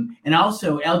 And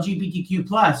also LGBTQ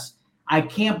plus, I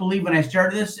can't believe when I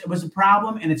started this, it was a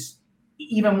problem. And it's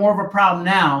even more of a problem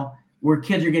now where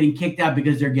kids are getting kicked out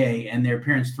because they're gay and their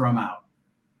parents throw them out.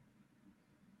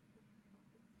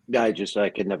 I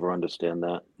could never understand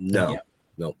that. No.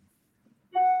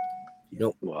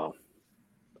 Wow.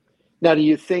 Now, do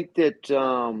you think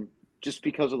that just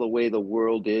because of the way the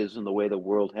world is and the way the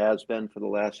world has been for the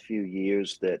last few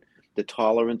years, that the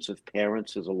tolerance of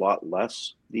parents is a lot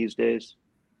less these days?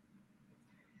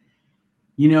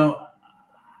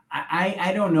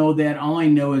 I don't know that. All I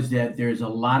know is that there's a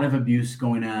lot of abuse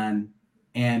going on.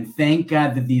 And thank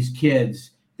God that these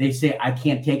kids, they say, I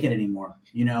can't take it anymore.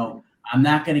 I'm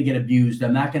not going to get abused.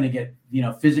 I'm not going to get,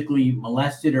 physically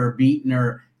molested or beaten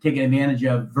or taken advantage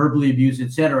of, verbally abused,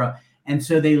 etc. And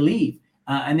so they leave.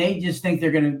 And they just think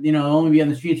they're going to, only be on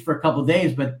the streets for a couple of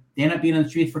days, but they end up being on the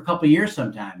streets for a couple of years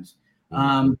sometimes.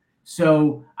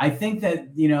 So I think that,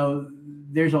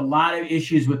 there's a lot of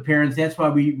issues with parents. That's why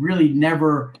we really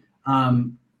never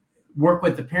work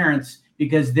with the parents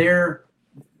because they're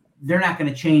not going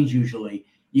to change usually.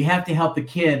 You have to help the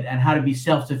kid on how to be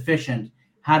self-sufficient,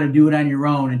 how to do it on your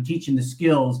own, and teach them the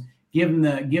skills, give them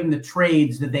the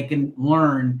trades that they can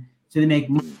learn so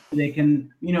they can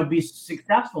be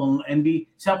successful and be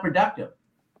self-productive.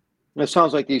 It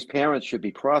sounds like these parents should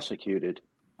be prosecuted.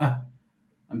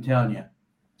 I'm telling you.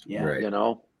 Yeah.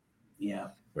 Right. Yeah.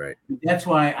 Right. That's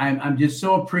why I'm just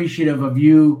so appreciative of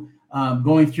you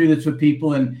going through this with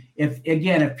people. And if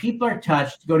people are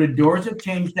touched, go to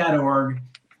doorsofchange.org,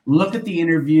 look at the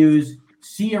interviews,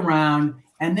 see around,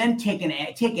 and then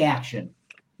take action.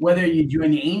 Whether you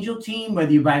join the Angel team,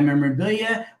 whether you buy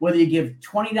memorabilia, whether you give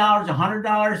 $20, $100,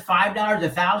 $5,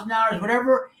 $1,000,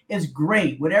 whatever is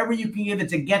great. Whatever you can give,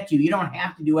 it's a get to. You don't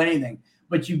have to do anything,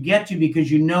 but you get to because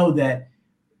you know that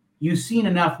you've seen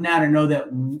enough now to know that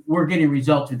we're getting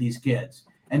results with these kids.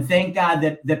 And thank God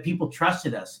that people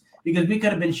trusted us because we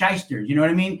could have been shysters. You know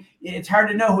what I mean? It's hard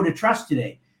to know who to trust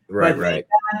today. Right, but thank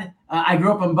God, I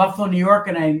grew up in Buffalo, New York,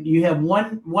 and you have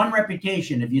one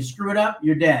reputation. If you screw it up,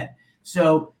 you're dead.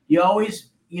 So you always,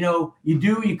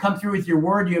 you come through with your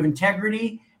word, you have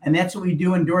integrity, and that's what we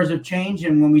do in Doors of Change.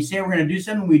 And when we say we're going to do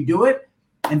something, we do it.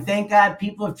 And thank God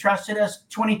people have trusted us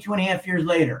 22 and a half years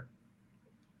later.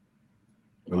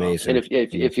 Amazing. And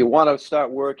if you want to start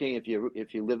working, if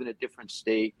you live in a different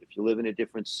state, if you live in a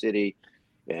different city,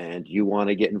 and you want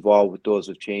to get involved with Doors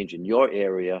of Change in your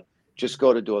area, just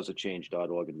go to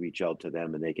doorsofchange.org and reach out to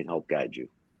them, and they can help guide you.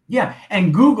 Yeah,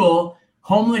 and Google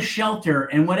homeless shelter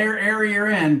in whatever area you're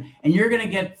in, and you're going to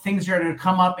get things that are going to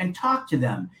come up, and talk to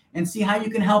them and see how you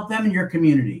can help them in your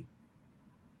community.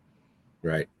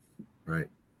 Right.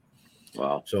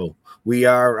 Wow. So we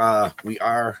are a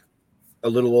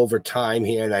little over time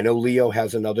here, and I know Leo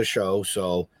has another show,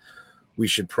 so we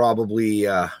should probably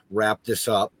wrap this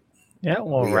up. Yeah,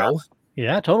 well,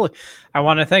 yeah, totally. I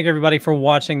want to thank everybody for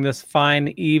watching this fine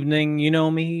evening. You know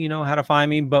me, you know how to find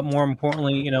me, but more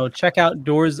importantly, check out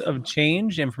Doors of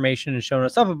Change. Information is shown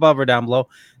us up above or down below,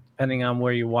 depending on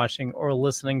where you're watching or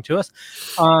listening to us.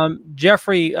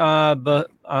 Jeffrey,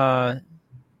 wrong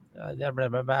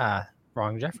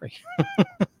Jeffrey.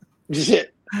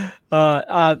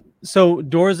 So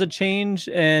Doors of Change,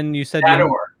 and you said .org.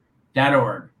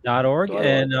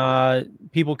 And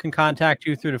people can contact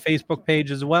you through the Facebook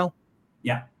page as well.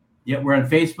 Yeah, we're on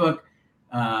Facebook,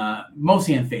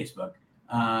 mostly on Facebook,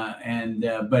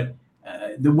 but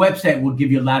the website will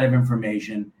give you a lot of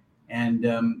information.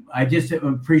 And I just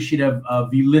am appreciative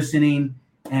of you listening,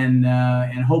 and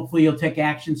hopefully you'll take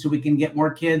action so we can get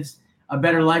more kids a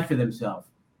better life for themselves.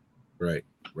 Right.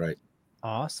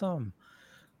 Awesome.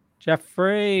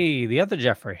 Jeffrey, the other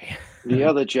Jeffrey.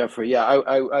 Yeah,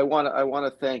 I want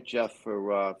to thank Jeff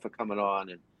for coming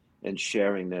on and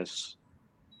sharing this.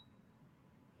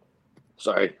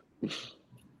 Sorry,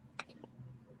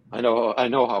 I know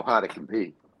how hard it can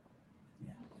be.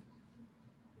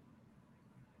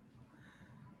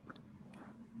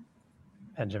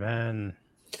 Benjamin.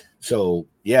 So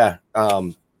yeah,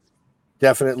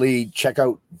 definitely check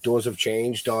out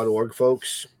doorsofchange.org,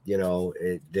 folks.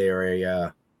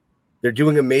 They're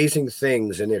doing amazing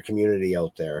things in their community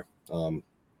out there.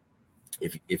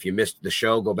 If you missed the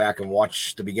show, go back and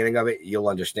watch the beginning of it. You'll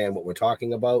understand what we're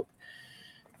talking about.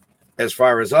 As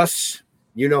far as us,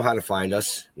 you know how to find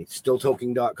us. It's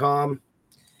stilltoking.com,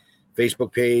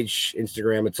 Facebook page,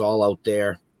 Instagram. It's all out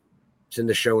there. It's in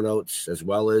the show notes, as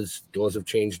well as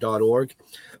doorsofchange.org.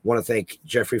 I want to thank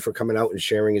Jeffrey for coming out and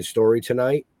sharing his story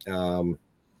tonight.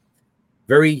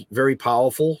 Very, very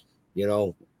powerful. You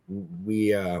know,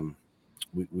 we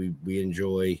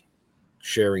enjoy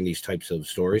sharing these types of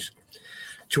stories.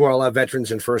 To all our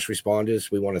veterans and first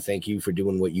responders, we want to thank you for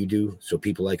doing what you do so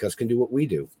people like us can do what we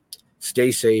do.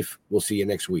 Stay safe. We'll see you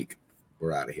next week.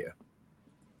 We're out of here.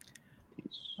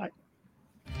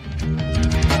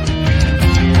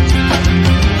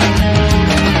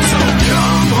 So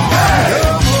come on.